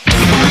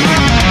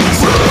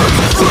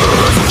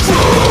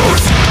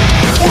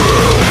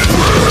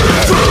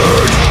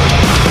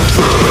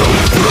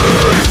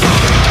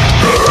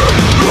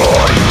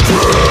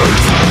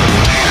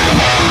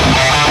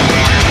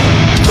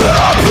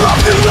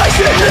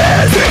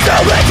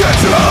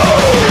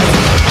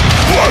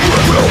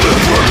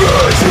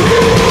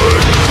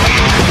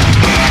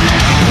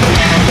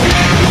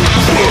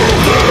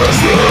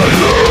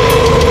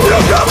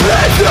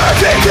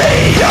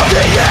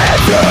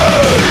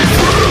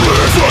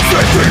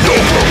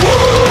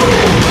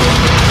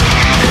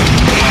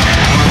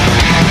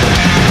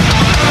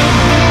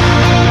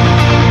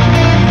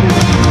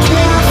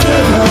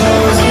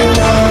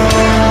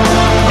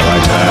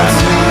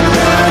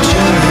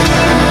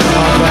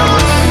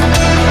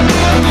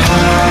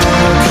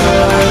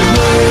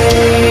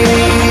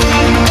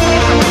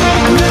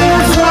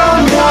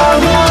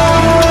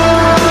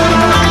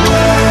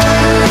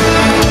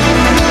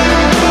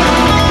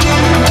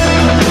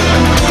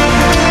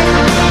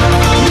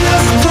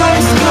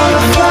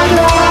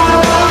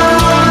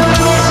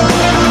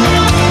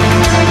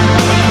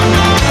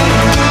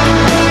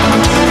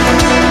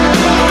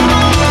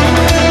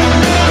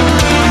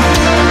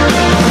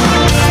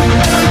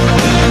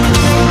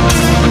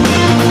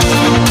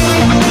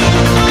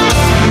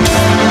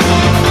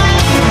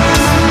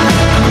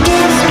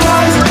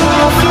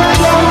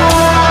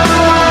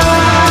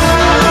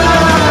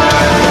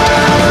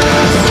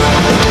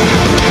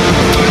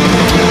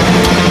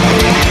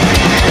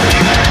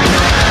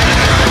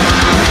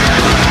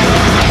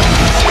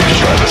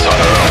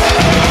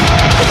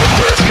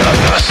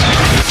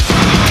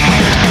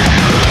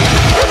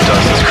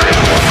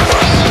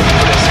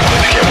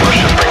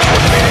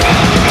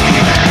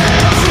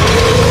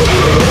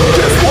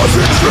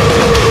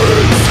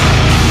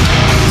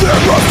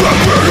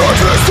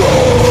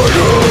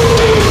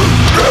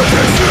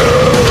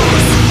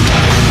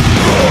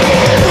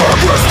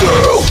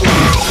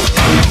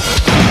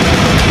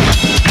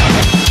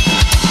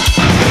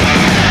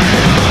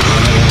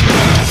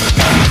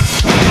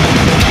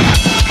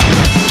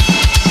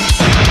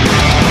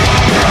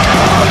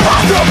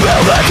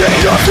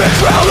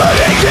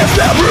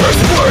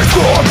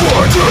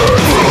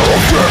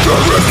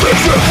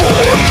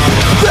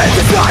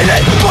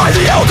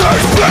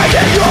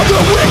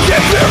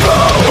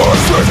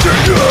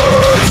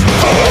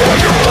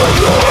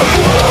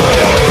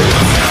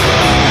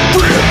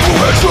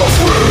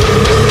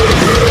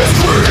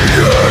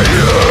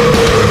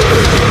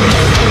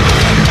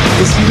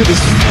 Listen to this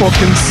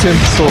fucking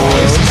synth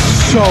solo.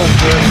 So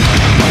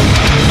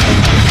good.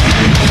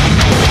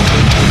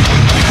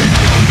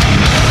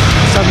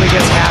 Suddenly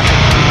gets happy.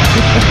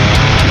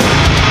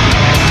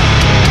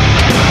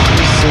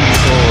 Synth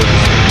solo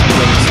just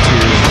brings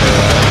tears to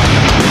my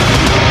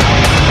eyes.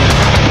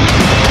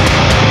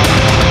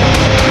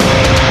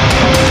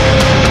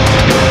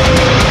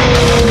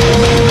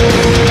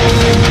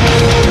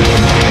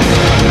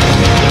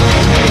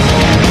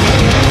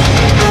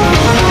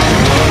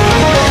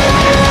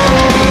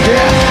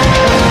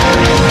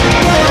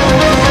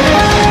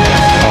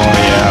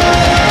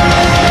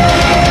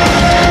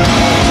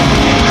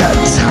 That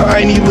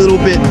tiny little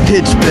bit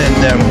pitch bend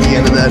down at the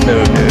end of that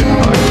note, dude.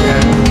 Oh,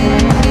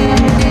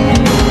 yeah.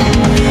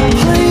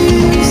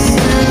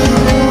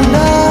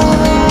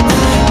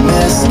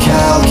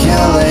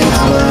 Miscalculate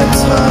my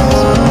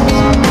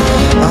time.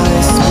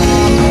 I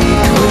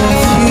speak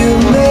with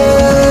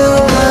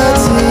humility.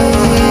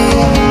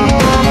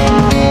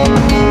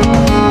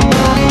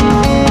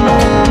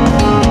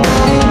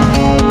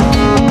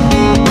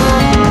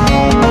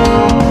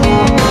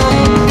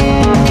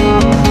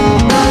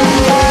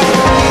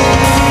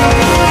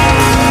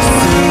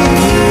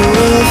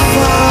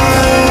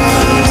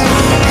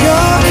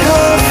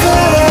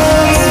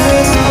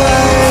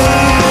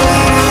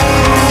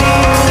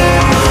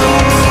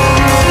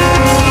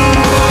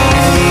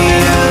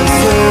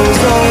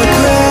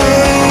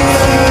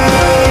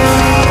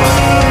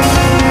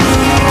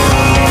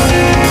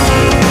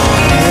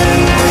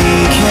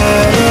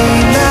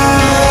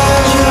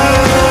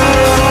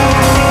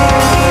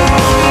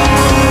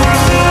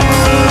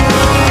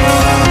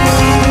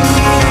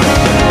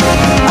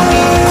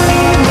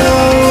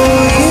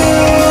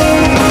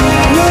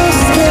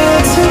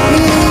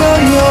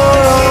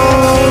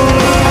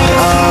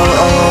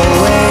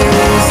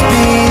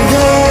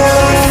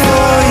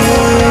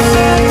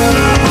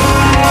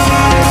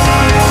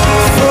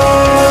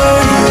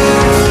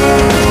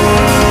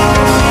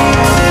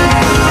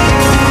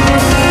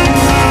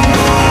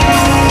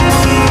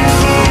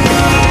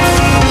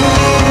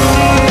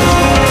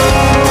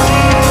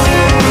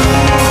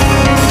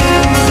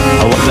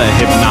 I love that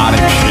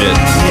hypnotic shit.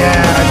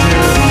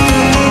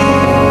 Yeah,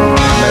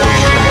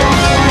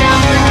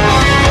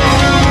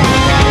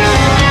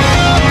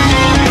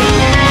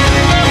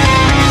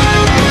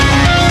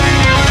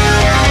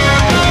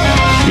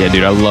 Yeah,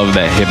 dude, I love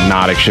that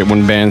hypnotic shit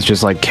when bands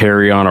just like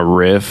carry on a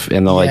riff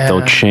and they'll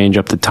Yeah. change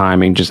up the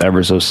timing just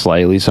ever so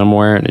slightly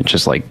somewhere, and it's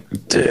just like,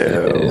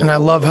 and I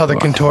love how the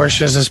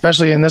contortionists,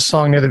 especially in this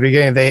song near the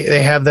beginning,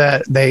 they have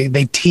that they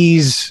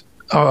tease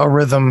a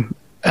rhythm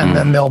and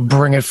then they'll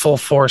bring it full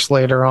force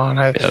later on.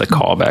 yeah, the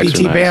callbacks.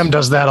 BT are nice. Bam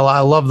does that a lot.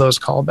 I love those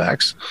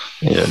callbacks.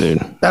 Yeah,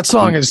 dude. That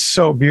song is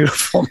so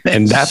beautiful, man.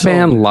 And that So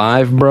band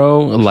live, bro,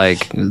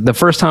 like the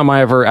first time I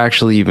ever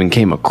actually even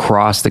came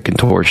across the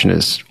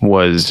Contortionists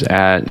was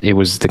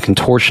the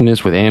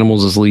Contortionists with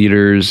Animals as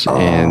leaders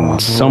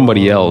and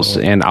somebody else.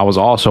 And I was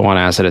also on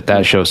acid at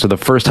that show. So the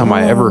first time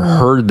I ever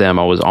heard them,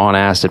 I was on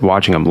acid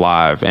watching them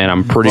live. And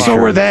I'm pretty So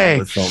sure. were they.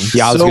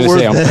 Yeah, I was So going to were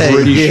say, I'm they.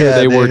 pretty sure Yeah,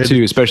 they were dude.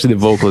 too, especially the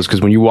vocalist. Because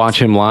when you watch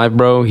him live,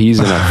 bro, he's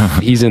in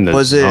the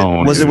Was it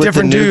zone. was it dude. with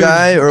Different the new dude.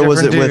 guy or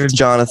was it Different with dude.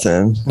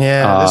 Jonathan?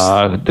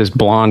 Yeah, This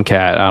blonde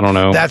cat? I don't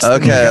know. that's the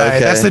Okay, new guy. okay.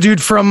 That's the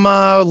dude from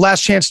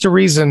Last Chance to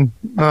Reason.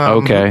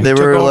 Okay. They took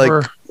were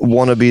over. like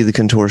wanna be the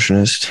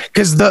contortionist.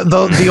 Because the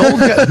old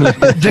guy,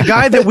 the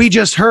guy that we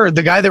just heard,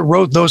 the guy that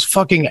wrote those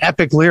fucking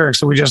epic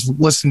lyrics that we just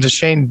listened to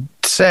Shane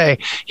say,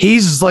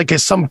 he's like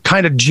some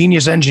kind of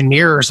genius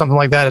engineer or something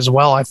like that as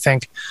well. I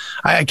think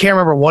I can't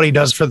remember what he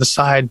does for the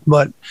side,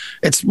 but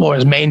it's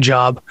his main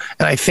job.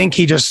 And I think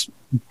he just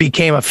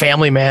became a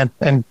family man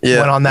and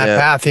went on that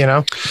path. You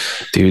know,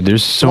 Dude,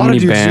 there's so lot of many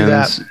dudes do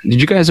bands. Did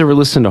you guys ever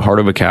listen to Heart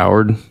of a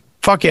Coward?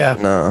 fuck yeah,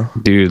 No.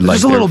 Dude, like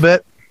just a little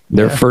bit.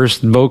 Their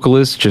first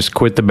vocalist just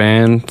quit the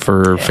band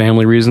for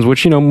family reasons,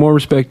 which, more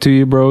respect to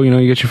you, bro. You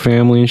got your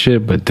family and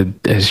shit, but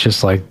it's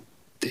just like,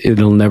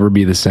 it'll never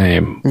be the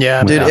same.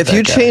 Yeah, Dude, without if that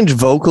you guy. change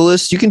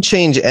vocalists, you can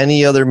change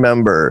any other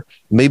member.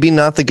 Maybe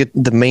not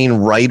the main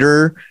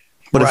writer,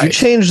 but if you Right.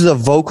 change the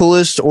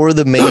vocalist or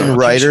the main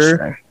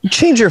writer, you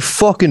change your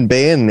fucking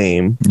band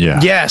name. Yeah.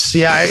 Yes,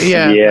 yeah.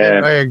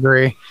 Yeah. I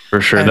agree. For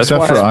sure. And That's Except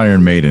why, for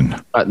Iron Maiden.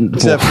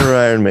 Except for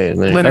Iron Maiden.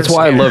 Leonard that's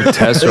why I Skinner. love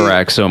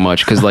Tesseract so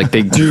much, because like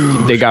they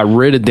got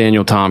rid of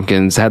Daniel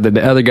Tompkins, had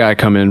the other guy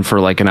come in for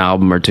like an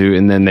album or two,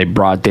 and then they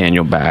brought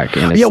Daniel back,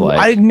 and it's Yeah, like,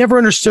 I never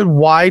understood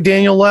why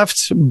Daniel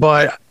left,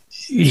 but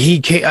he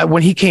came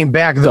when he came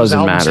back. Those Doesn't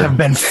albums matter. have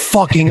been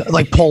fucking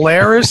like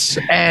Polaris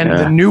and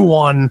the new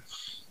one.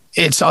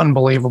 It's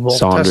unbelievable.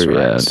 Sonder, Tesseract.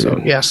 yeah, So,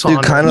 dude. yeah, Sonder.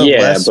 Dude, kind of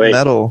Yeah, less but-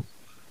 metal.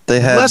 They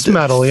had Less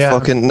metal, yeah.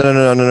 Fucking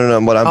no.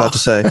 What I'm about to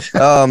say.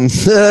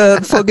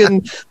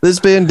 Fucking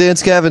this band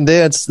Dance Gavin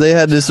Dance. They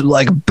had this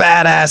like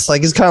badass,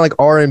 like it's kind of like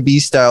R&B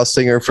style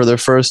singer for their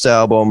first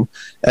album,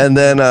 and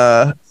then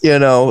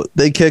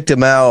they kicked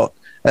him out,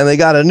 and they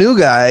got a new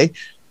guy.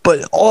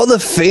 But all the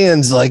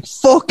fans like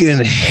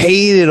fucking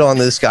hated on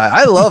this guy.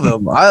 I love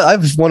him. I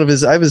have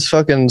his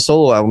fucking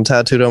solo album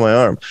tattooed on my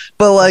arm.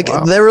 But like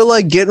they were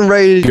like getting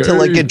ready to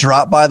like get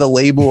dropped by the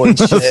label and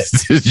shit.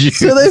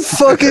 So they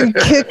fucking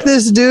kick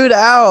this dude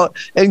out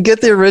and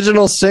get the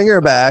original singer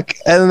back,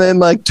 and then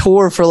like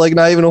tour for like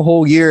not even a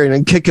whole year, and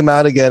then kick him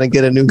out again and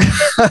get a new guy.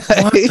 What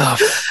the fuck?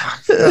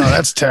 Oh,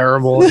 that's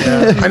terrible.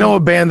 Yeah. I know a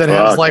band that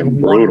has like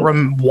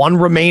one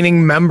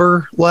remaining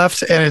member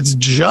left, and it's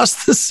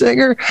just the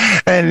singer.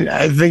 And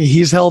I think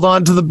he's held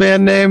on to the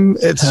band name.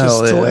 It's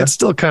it's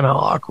still kind of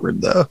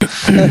awkward though.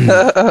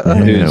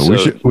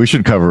 We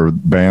should cover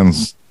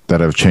bands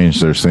that have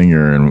changed their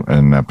singer in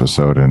an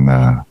episode and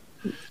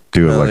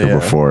do it a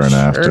before and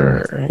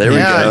after. There we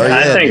go.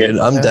 I think dude,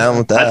 I'm down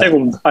with that.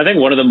 I think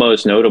one of the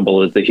most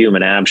notable is the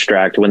Human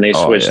Abstract when they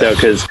switched out,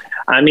 because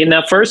I mean,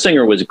 that first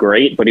singer was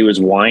great, but he was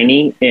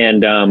whiny.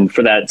 And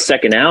for that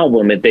second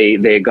album,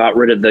 they got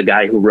rid of the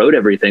guy who wrote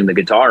everything, the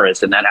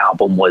guitarist, and that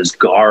album was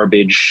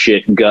garbage,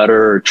 shit,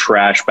 gutter,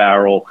 trash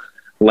barrel.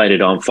 Light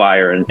it on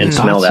fire and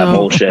smell that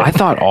bullshit. I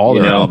thought all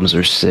their albums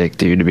are sick,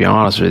 dude. To be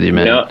honest with you,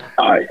 man.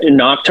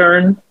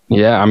 Nocturne.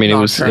 Yeah, I mean,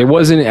 it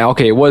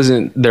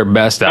wasn't their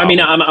best album. I mean,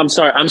 I'm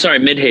sorry,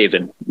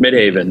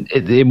 Midhaven.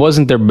 It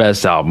wasn't their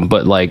best album,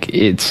 but like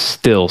it's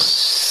still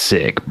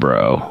sick,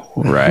 bro.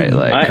 Right?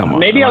 Like, come on.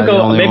 Maybe I'll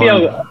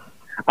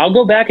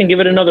go back and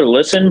give it another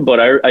listen. But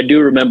I do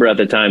remember at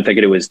the time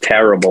thinking it was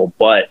terrible.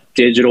 But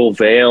Digital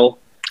Veil.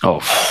 Oh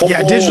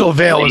yeah, Digital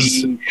Veil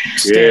is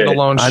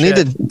standalone. I need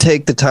to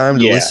take the time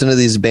to listen to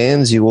these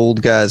bands you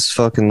old guys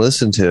fucking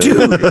listen to. Dude,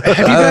 do you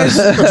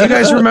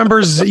guys remember?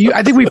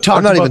 I think we've talked.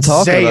 I'm not about even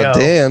talking Zayo. about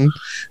Dan.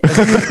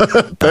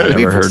 I've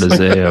never heard of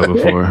Zayo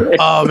before.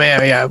 Oh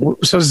man, yeah.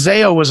 So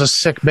Zayo was a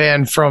sick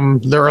band from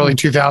the early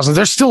 2000s.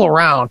 They're still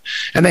around,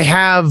 and they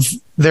have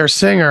their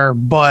singer,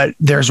 but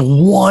there's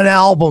one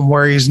album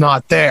where he's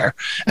not there,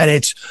 and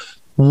it's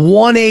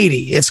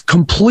 180. It's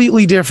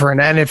completely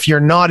different, and if you're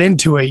not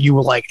into it, you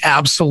will like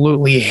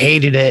absolutely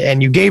hated it,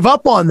 and you gave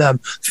up on them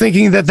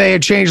thinking that they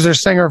had changed their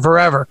singer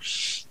forever,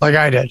 like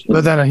I did.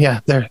 But then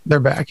they're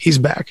back. He's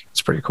back.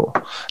 It's pretty cool.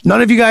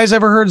 None of you guys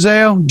ever heard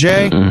Zayo?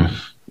 Jay?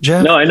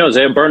 Jeff? No, I know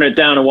Zayo. Burn it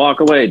down and walk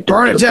away.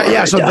 Burn it down.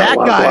 Yeah, so that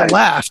guy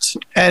left,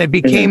 and it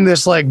became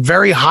this like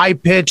very high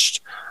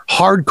pitched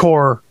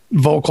hardcore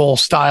vocal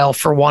style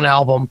for one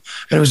album,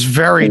 and it was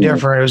very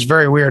different. It was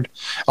very weird.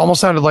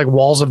 Almost sounded like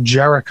Walls of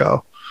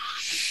Jericho.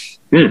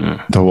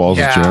 The Walls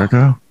of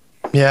Jericho?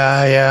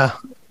 Yeah.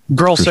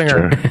 Girl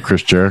singer.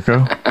 Chris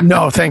Jericho?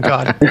 No, thank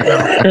God.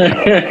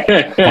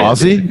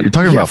 Fozzy? You're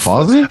talking about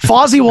Fozzy?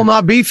 Fozzy will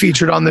not be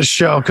featured on this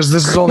show because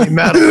this is only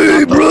metal.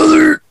 Hey,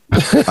 brother.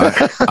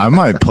 I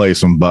might play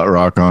some butt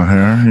rock on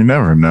here. You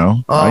never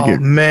know.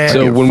 Man.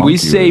 So when we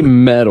say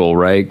metal,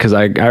 right? Because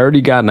I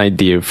already got an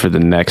idea for the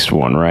next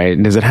one,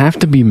 right? Does it have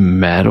to be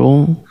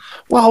metal?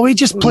 Well, we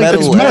just play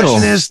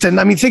Contortionist, and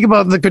I mean, think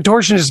about the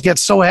Contortionist gets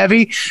so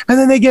heavy, and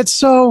then they get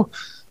so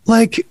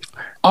like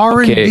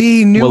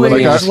R&B, new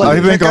age.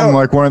 I think on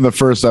like one of the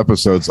first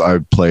episodes, I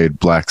played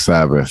Black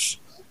Sabbath.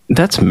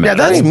 That's metal. Yeah,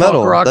 that's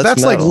metal. Rock.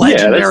 That's like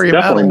legendary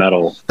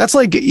metal. That's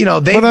like, they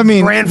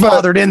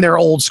grandfathered in their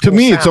old school. To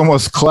me, sound. It's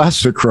almost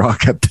classic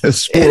rock at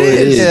this point. It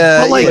is.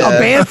 Yeah, but like a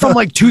band from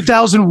like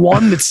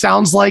 2001 that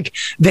sounds like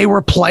they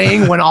were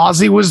playing when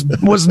Ozzy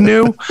was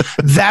new,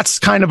 that's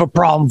kind of a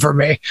problem for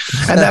me.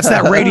 And that's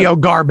that radio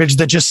garbage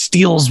that just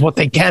steals what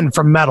they can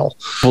from metal.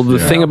 Well, the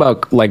thing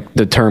about like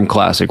the term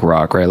classic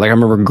rock, right? Like I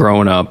remember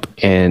growing up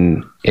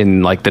in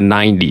like the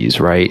 90s,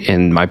 right?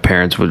 And my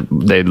parents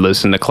they'd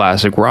listen to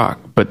classic rock,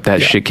 but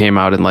that shit came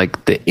out in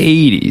like the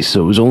 80s.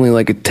 So it was only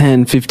like a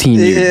 10, 15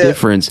 year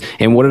difference.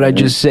 And what did I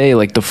just say?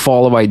 Like the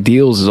Fall of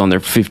Ideals is on their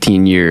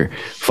 15-year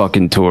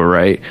fucking tour,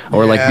 right?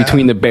 Or like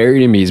Between the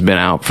Buried and Me's been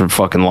out for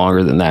fucking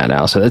longer than that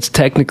now. So that's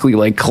technically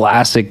like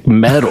classic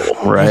metal,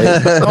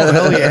 right? Oh,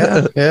 hell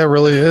yeah. Yeah, it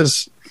really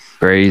is.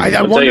 Crazy.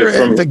 I wonder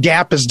if the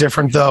gap is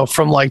different though,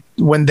 from like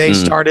when they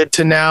started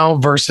to now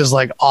versus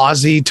like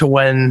Ozzy to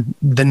when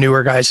the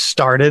newer guys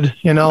started.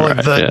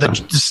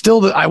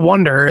 I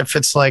wonder if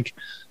it's like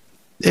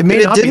it may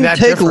not be that different.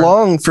 It didn't take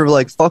long for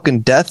like fucking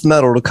death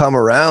metal to come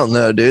around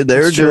though, dude. They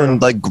were doing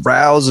like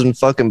growls and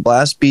fucking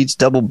blast beats,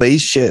 double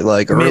bass shit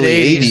like early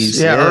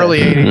 80s. Yeah,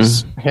 early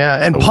 80s.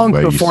 Yeah, and punk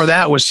before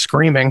that was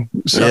screaming.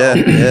 So.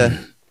 Yeah.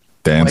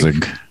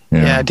 Danzig.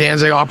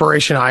 Danzig,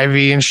 Operation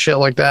Ivy and shit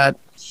like that.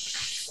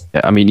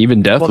 I mean,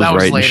 even Death was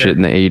writing shit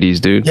in the 80s,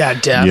 dude. Yeah,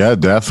 Death. Yeah,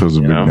 Death was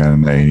a big band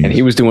in the 80s. And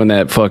he was doing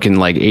that fucking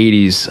like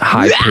 80s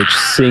high-pitched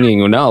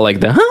singing. Not like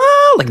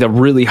the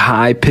really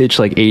high-pitched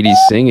like 80s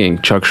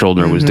singing Chuck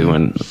Schuldiner was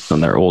doing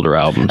on their older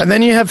albums. And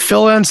then you have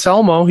Phil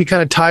Anselmo. He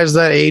kind of ties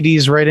that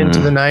 80s right into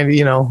the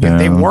 90s.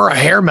 They were a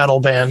hair metal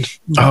band.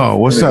 Oh,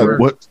 what's that?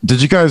 What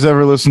did you guys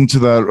ever listen to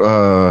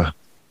that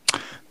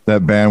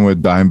that band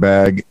with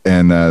Dimebag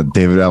and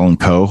David Allan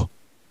Coe.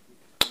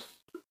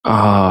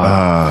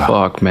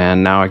 Fuck,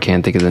 man. Now I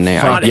can't think of the name.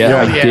 I Front- did. yeah,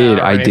 I or did. anything,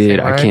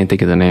 I right? can't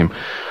think of the name.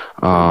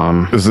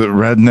 Is it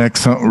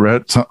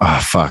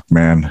Redneck? Fuck,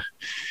 man.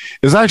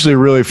 It's actually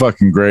really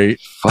fucking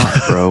great.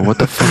 Fuck, bro. What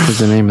the fuck is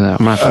the name of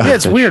that? I'm gonna have to Yeah, look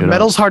it's that weird. shit up.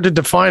 Metal's hard to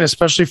define,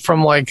 especially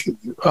from like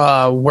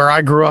where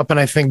I grew up, and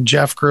I think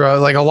Jeff grew up.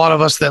 Like a lot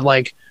of us that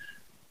like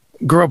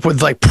grew up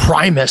with like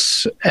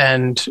Primus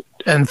and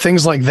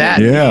things like that.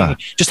 Yeah.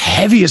 Just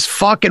heavy as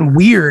fuck and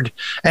weird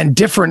and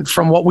different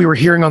from what we were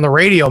hearing on the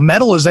radio.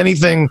 Metal is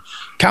anything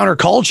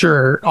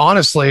counterculture,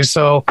 honestly.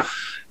 So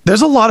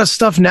there's a lot of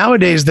stuff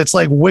nowadays that's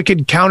like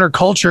wicked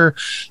counterculture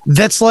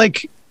that's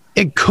like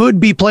it could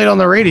be played on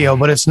the radio,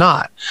 but it's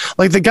not.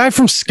 Like the guy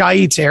from Sky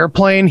Eats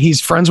Airplane, he's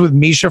friends with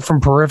Misha from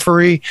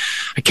Periphery.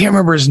 I can't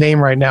remember his name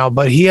right now,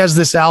 but he has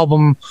this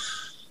album,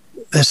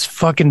 this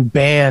fucking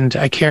band.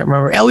 I can't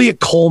remember. Elliot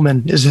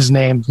Coleman is his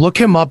name. Look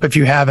him up if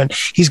you haven't.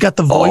 He's got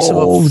the voice of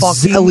a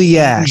fucking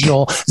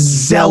angel.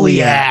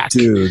 Zeliak.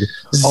 dude.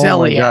 Zeliak. Oh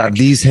my God,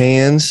 these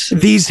hands.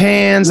 These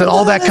hands and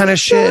all that kind of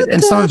shit,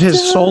 and some of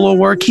his solo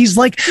work. He's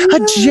like a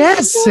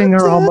jazz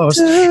singer almost.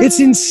 It's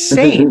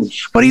insane,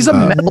 but he's a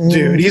metal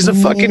dude. He's a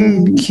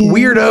fucking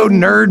weirdo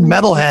nerd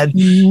metalhead,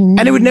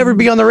 and it would never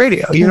be on the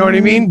radio. You know what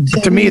I mean?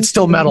 But to me, it's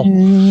still metal.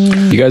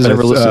 You guys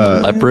ever listened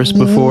to Leprous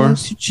before?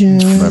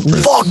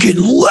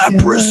 Fucking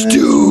Leprous,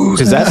 dude.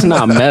 Because that's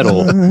not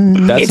metal.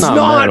 That's It's not,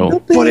 not, metal.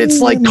 but it's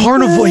like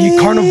Carnival.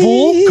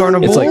 Carnival.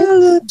 It's like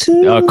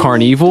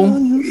Carnival.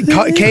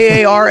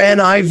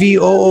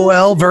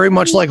 Karnivool. Very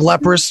much like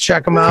Leprous.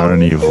 Check them out.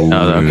 Carnival.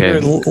 Oh, okay. I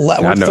know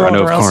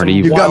You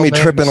Carnival. got me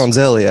tripping on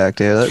Zeliak,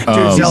 dude.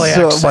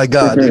 Zeliak. Oh my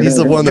God, dude, he's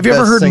the one. Of Have the you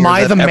ever best heard singers My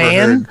I've the ever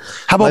Man? heard.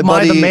 How about My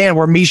My the buddy- Man,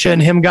 where Misha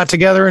and him got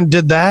together and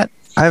did that?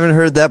 I haven't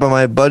heard that, but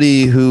my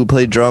buddy who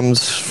played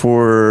drums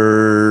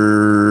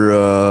for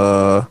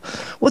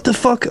what the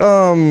fuck?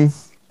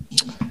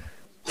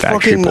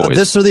 Fucking Boys.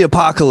 This or the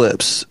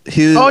Apocalypse.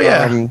 He, Oh,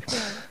 yeah.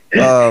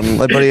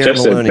 my buddy Aaron Jeff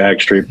said Maloney.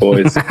 Backstreet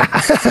Boys.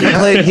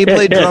 He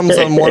played drums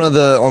on one of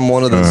the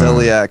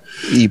Zeliak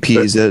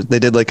EPs. They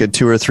did like a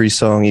 2 or 3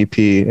 song EP,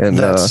 and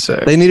That's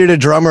sick. they needed a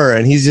drummer,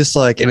 and he's just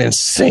like an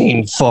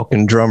insane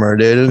fucking drummer,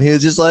 dude. And he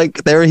was just like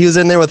he was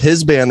in there with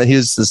his band that he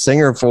was the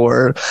singer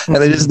for, and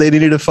they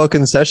needed a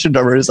fucking session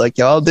drummer. He's like,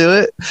 y'all do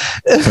it.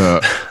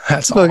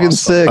 That's Fucking awesome.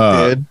 sick,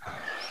 dude.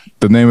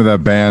 The name of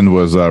that band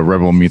was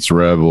Rebel Meets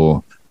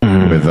Rebel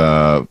with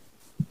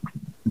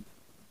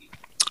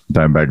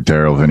Dimebag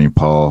Darrell, Vinnie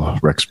Paul,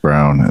 Rex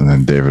Brown, and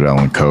then David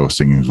Allan Coe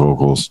singing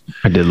vocals.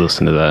 I did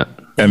listen to that.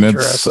 And it's,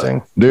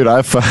 Interesting. dude,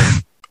 I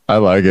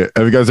like it.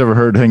 Have you guys ever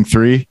heard Hank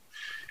 3?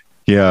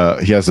 Yeah,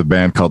 he has a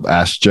band called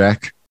Ash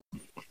Jack.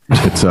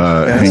 It's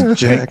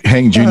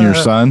Hank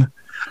Jr.'s son.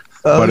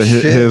 Oh, But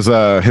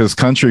shit. his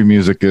country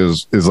music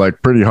is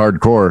like pretty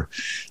hardcore.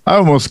 I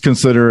almost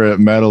consider it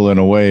metal in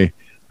a way.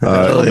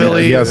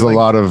 Rockabilly, he has like a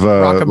lot of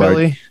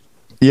Rockabilly. like,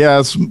 yeah,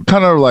 it's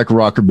kind of like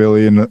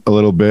rockabilly in a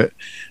little bit.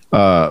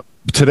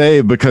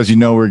 Today, because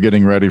we're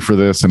getting ready for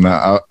this, and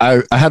I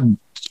had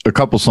a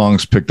couple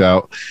songs picked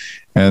out,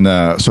 and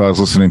so I was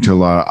listening to a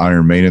lot of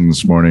Iron Maiden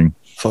this morning.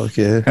 Fuck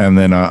yeah. And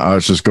then I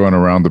was just going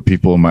around the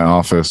people in my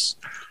office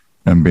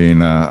and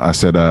I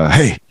said,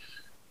 hey,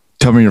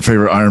 tell me your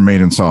favorite Iron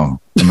Maiden song.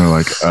 And they're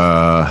like,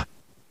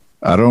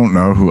 I don't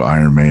know who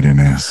Iron Maiden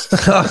is.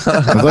 I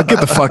was like,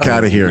 get the fuck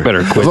out of here. You better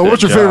I was quit like,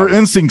 what's that your favorite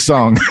NSYNC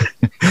song?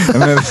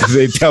 And then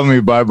they tell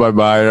me bye, bye,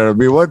 bye. And I'd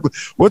be like,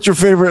 what's your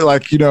favorite,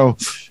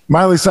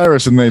 Miley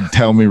Cyrus? And they'd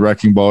tell me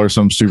Wrecking Ball or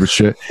some stupid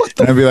shit.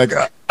 And I'd be like,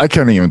 I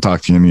can't even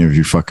talk to any of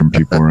you fucking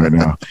people right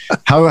now.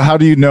 How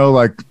do you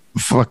know,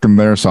 fucking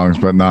their songs,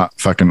 but not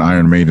fucking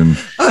Iron Maiden?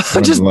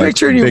 I'm just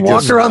picturing you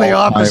walking around the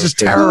office just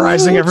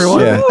terrorizing everyone.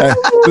 Yeah,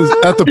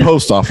 at the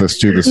post office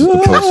too. This is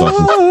the post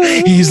office.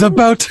 He's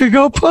about to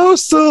go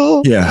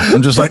postal. Yeah,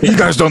 I'm just like, you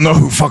guys don't know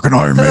who fucking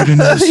Iron Maiden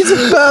is. He's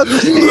about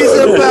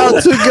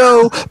to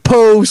go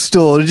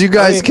postal. Did you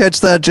guys catch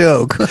that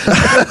joke?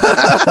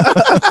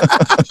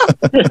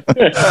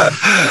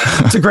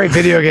 It's a great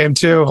video game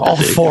too. All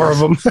 4 of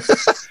them.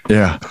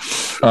 Yeah,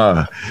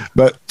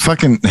 but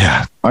fucking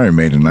Iron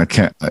Maiden.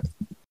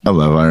 I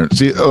love Iron.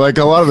 See, like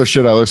a lot of the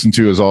shit I listen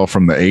to is all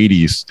from the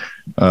 80s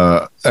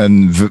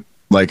and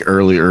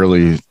early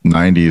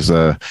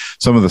 90s.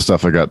 Some of the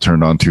stuff I got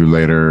turned on to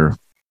later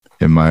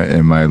in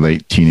my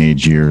late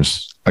teenage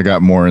years. I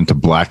got more into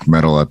black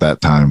metal at that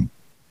time.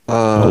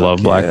 I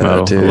love black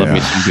metal. dude. I love me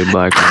some good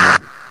black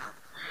metal.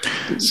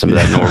 Some of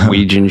that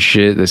Norwegian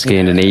shit, the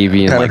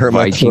Scandinavian, Kinda hurt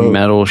my Viking throat.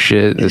 metal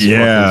shit. That's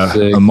Yeah,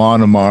 fucking sick.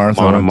 Amon Amarth.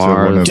 I went to Amarth.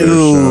 one of their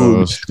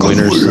Dude. shows.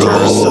 Winter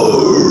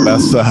Sun.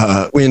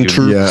 That's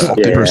Winter. yeah.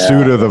 Yeah.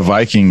 Pursuit of the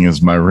Viking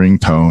is my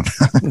ringtone.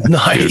 It's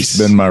Nice.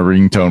 been my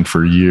ringtone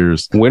for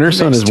years. Winter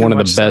Sun makes is too one of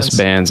the much best sense.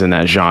 bands in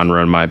that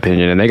genre, in my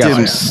opinion, and they got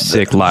some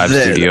sick live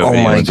studio. Oh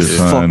my bands, Winter dude.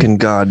 Sun. fucking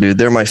god, dude!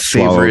 They're my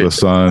Swallow favorite the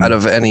Sun. out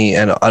of any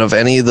of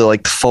the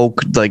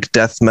folk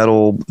death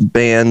metal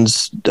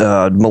bands,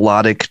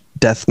 melodic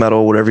death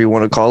metal, whatever you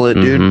want to call it,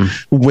 dude.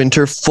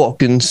 Winter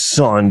fucking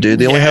Sun, dude.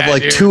 They only have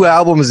like 2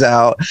 albums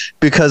out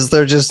because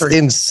they're just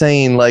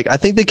insane. Like, I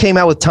think they came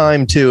out with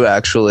Time too,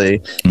 actually,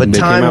 but They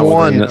came Time out with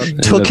 1 it in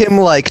the- took him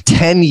like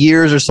 10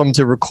 years or something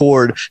to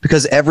record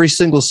because every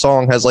single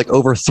song has like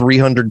over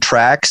 300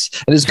 tracks,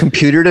 and his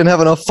computer didn't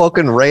have enough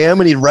fucking RAM,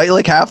 and he'd write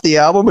like half the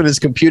album, and his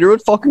computer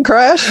would fucking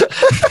crash.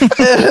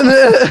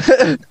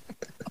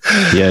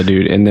 Yeah,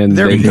 dude. And then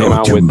There they we came go.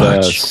 out Too with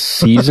much.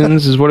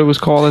 Seasons, is what it was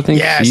called, I think.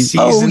 Yeah, Oh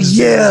Seasons.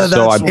 yeah,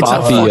 So I that's It's bought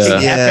a the,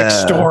 fucking yeah. epic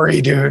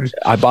story, dude.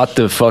 I bought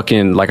the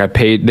fucking, like, I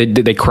paid,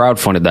 they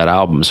crowdfunded that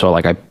album. So,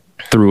 like, I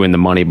threw in the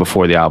money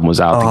before the album was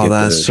out to Oh, get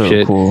that's the so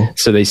shit. cool.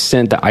 So they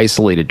sent the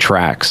isolated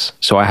tracks.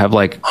 So I have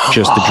like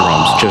just the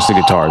drums, just the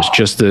guitars,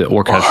 just the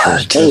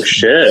orchestrals. Oh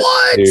shit!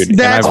 What? Dude, and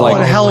That's I've, like-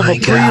 one hell of a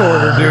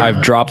pre-order, dude.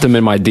 I've dropped them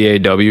in my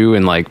DAW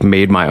and like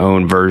made my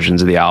own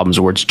versions of the albums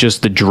where it's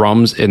just the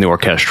drums and the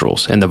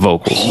orchestrals and the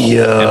vocals.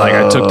 Yeah. And like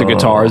I took the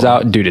guitars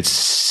out. Dude, it's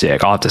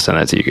sick. I'll have to send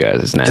that to you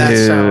guys. It's nasty.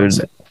 That sounds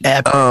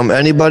epic.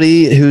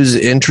 Anybody who's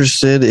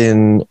interested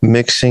in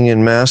mixing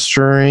and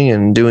mastering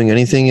and doing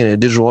anything in a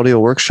digital audio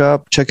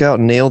workshop, check out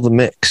Nail the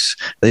Mix.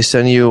 They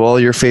send you all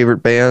your favorite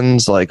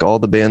bands, like all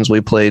the bands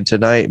we played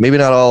tonight. Maybe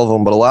not all of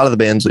them, but a lot of the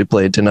bands we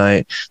played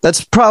tonight.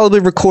 That's probably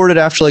recorded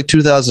after like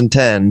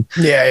 2010.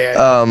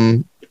 Yeah.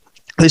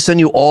 They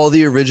send you all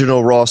the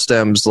original raw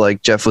stems,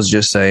 like Jeff was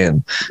just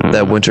saying,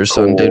 that Winter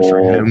Sun did for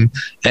him.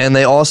 And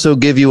they also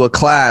give you a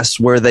class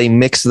where they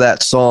mix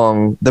that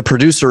song. The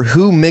producer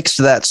who mixed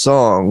that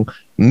song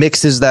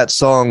mixes that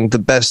song the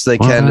best they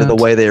can to the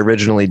way they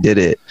originally did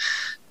it.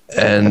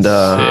 And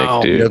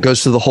Sick, dude. you know,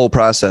 goes through the whole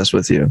process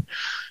with you.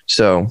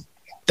 So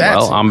That's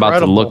Well, I'm about to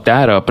incredible. look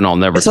that up and I'll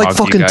never it's like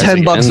talk to you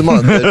fucking guys $10 a again.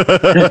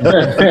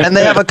 month. Dude. And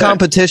they have a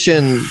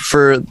competition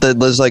for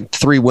there's like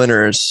 3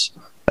 winners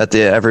at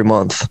the every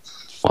month.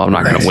 Well, I'm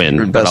not going to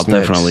win, but I'll Best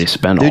mix. definitely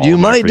spend Dude, all you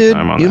of my might, free dude.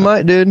 time on You that.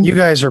 might, dude. You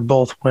guys are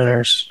both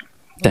winners.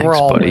 Thanks, We're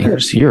all buddy.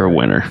 winners. You're a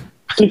winner.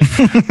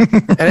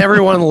 And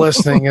everyone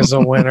listening is a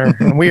winner.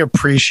 And we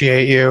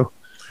appreciate you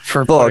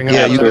for Fuck putting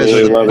yeah, up you with guys us.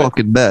 are the Love it.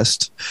 fucking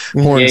best.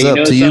 Horns Yeah, you up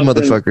know to you,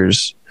 something?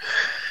 motherfuckers.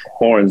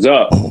 Horns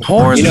up.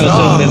 Horns You know up.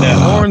 something that-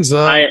 Horns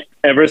up.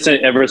 Ever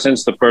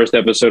since the first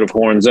episode of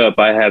Horns Up,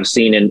 I have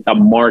seen a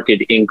marked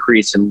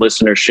increase in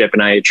listenership,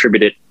 and I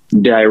attribute it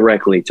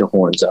directly to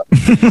Horns Up.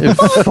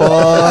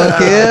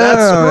 Fuck yeah,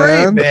 That's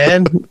great,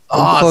 man. man. I'm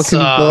Awesome.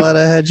 fucking glad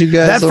I had you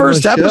guys. That on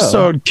first my show.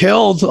 episode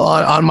killed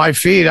on my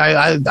feed.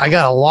 I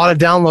got a lot of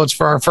downloads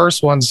for our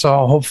first one,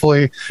 so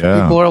hopefully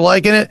Yeah. people are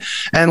liking it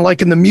and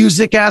liking the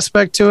music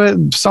aspect to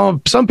it.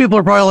 Some people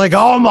are probably like,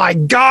 "Oh my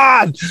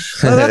god!"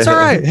 No, that's all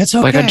right. It's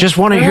okay. Like, I just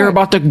want to All hear right.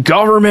 about the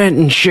government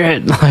and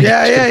shit. Like,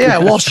 Yeah.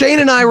 Well, Shane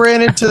and I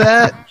ran into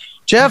that.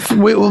 Jeff,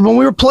 when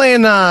we were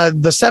playing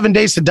the 7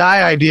 Days to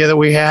Die idea that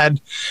we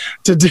had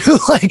to do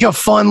like a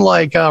fun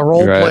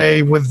role Right.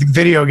 play with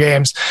video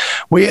games,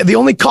 the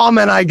only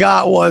comment I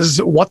got was,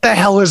 "What the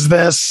hell is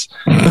this?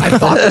 I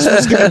thought this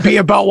was going to be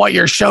about what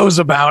your show's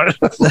about."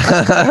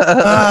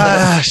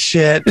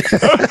 Shit.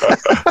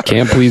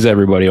 Can't please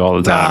everybody all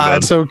the time. Nah, bud.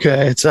 it's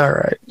okay. It's all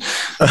right.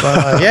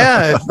 But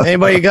yeah, if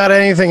anybody got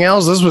anything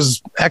else? This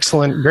was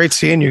excellent. Great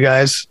seeing you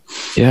guys.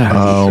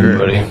 Yeah,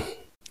 everybody.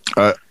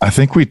 I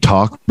think we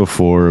talked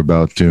before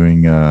about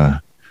doing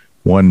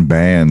one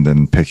band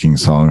and picking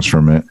songs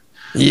from it.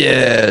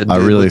 Yeah, dude, I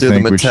really we'll do the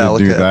think we should do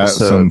Metallica that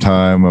episode.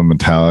 sometime. A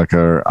Metallica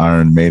or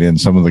Iron Maiden,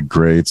 some of the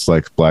greats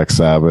like Black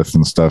Sabbath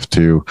and stuff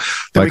too.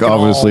 That we Like can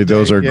obviously all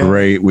those dig, are yeah.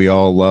 great. We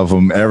all love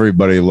them.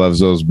 Everybody loves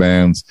those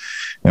bands,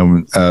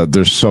 and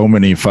there's so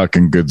many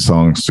fucking good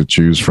songs to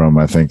choose from.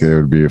 I think it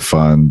would be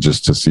fun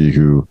just to see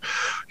who,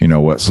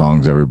 what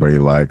songs everybody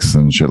likes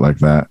and shit like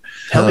that.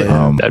 Hell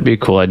yeah. That'd be a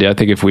cool idea. I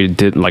think if we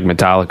did like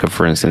Metallica,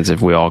 for instance, if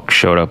we all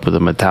showed up with a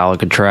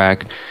Metallica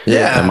track,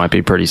 Yeah. that might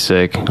be pretty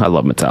sick. I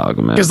love Metallica,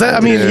 man. Because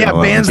Yeah,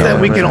 bands that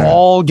we can yeah.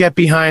 all get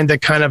behind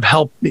that kind of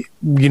help,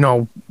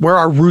 where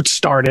our roots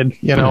started,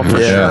 for Yeah,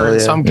 sure. In yeah.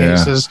 some Yeah.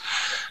 cases,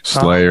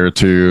 Slayer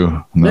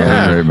too, another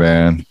Yeah. great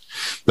band.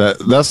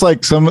 That's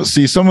like some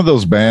of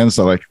those bands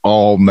that like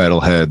all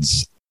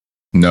metalheads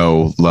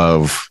know,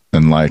 love,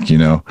 and like,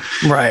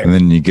 right? and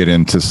then you get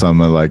into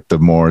some of like the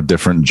more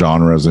different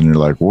genres and you're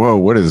like, whoa,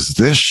 what is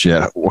this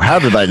shit? How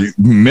did I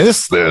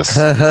miss this?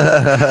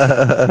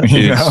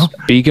 you Dude, know?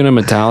 speaking of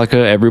Metallica,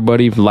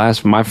 everybody,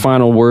 my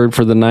final word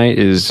for the night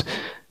is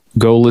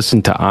go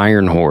listen to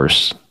Iron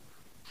Horse.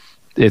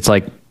 It's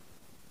like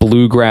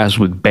bluegrass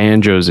with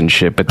banjos and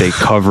shit, but they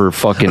cover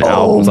fucking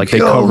albums. Like they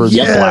cover the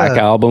yeah. Black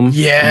Album, like the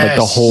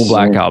Yes. whole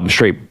Black Album,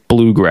 straight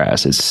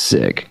bluegrass. It's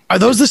sick. Are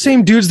those the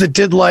same dudes that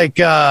did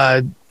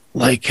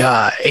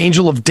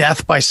Angel of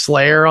Death by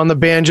Slayer on the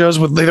banjos?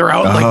 They're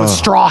out with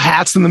straw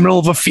hats in the middle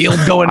of a field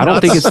going. I don't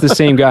nuts? think it's the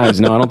same guys.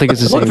 No, I don't think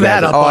it's the same Look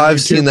that guys. up. Oh, on I've YouTube,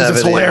 seen that 'cause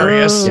It's video.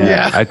 hilarious.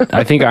 Yeah.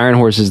 I think Iron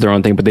Horse is their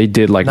own thing, but they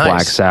did like Nice.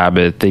 Black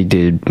Sabbath. They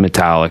did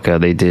Metallica.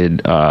 They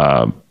did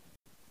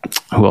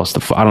who else?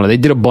 I don't know. They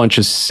did a bunch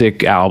of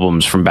sick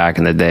albums from back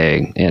in the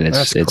day, and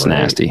That's it's great.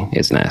 nasty.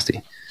 It's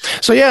nasty.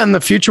 So yeah, in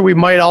the future we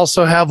might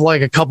also have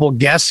like a couple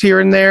guests here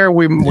and there.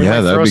 We might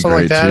that'd throw be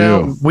something like great, that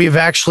too. out. We've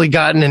actually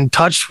gotten in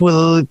touch with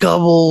a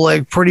couple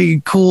like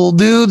pretty cool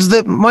dudes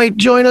that might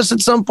join us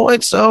at some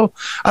point. So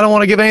I don't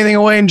want to give anything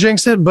away and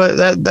jinx it,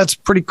 but that's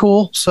pretty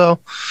cool. So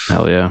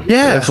Hell yeah.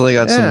 yeah, Definitely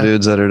got some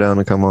dudes that are down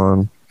to come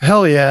on.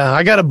 Hell yeah.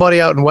 I got a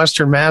buddy out in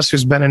Western Mass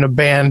who's been in a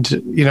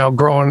band,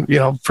 growing,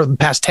 for the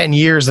past 10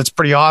 years. That's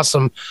pretty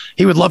awesome.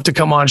 He would love to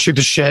come on, shoot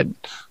the shit.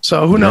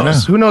 So who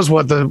knows? Who knows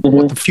what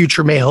the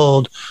future may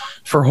hold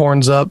for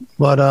Horns Up.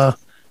 But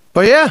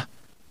yeah.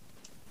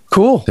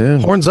 Cool. Dude.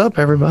 Horns up,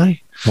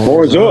 everybody.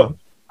 Horns up.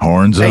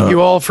 Horns Thank up.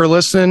 you all for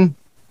listening.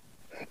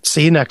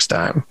 See you next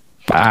time.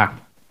 Bye.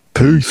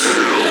 Peace.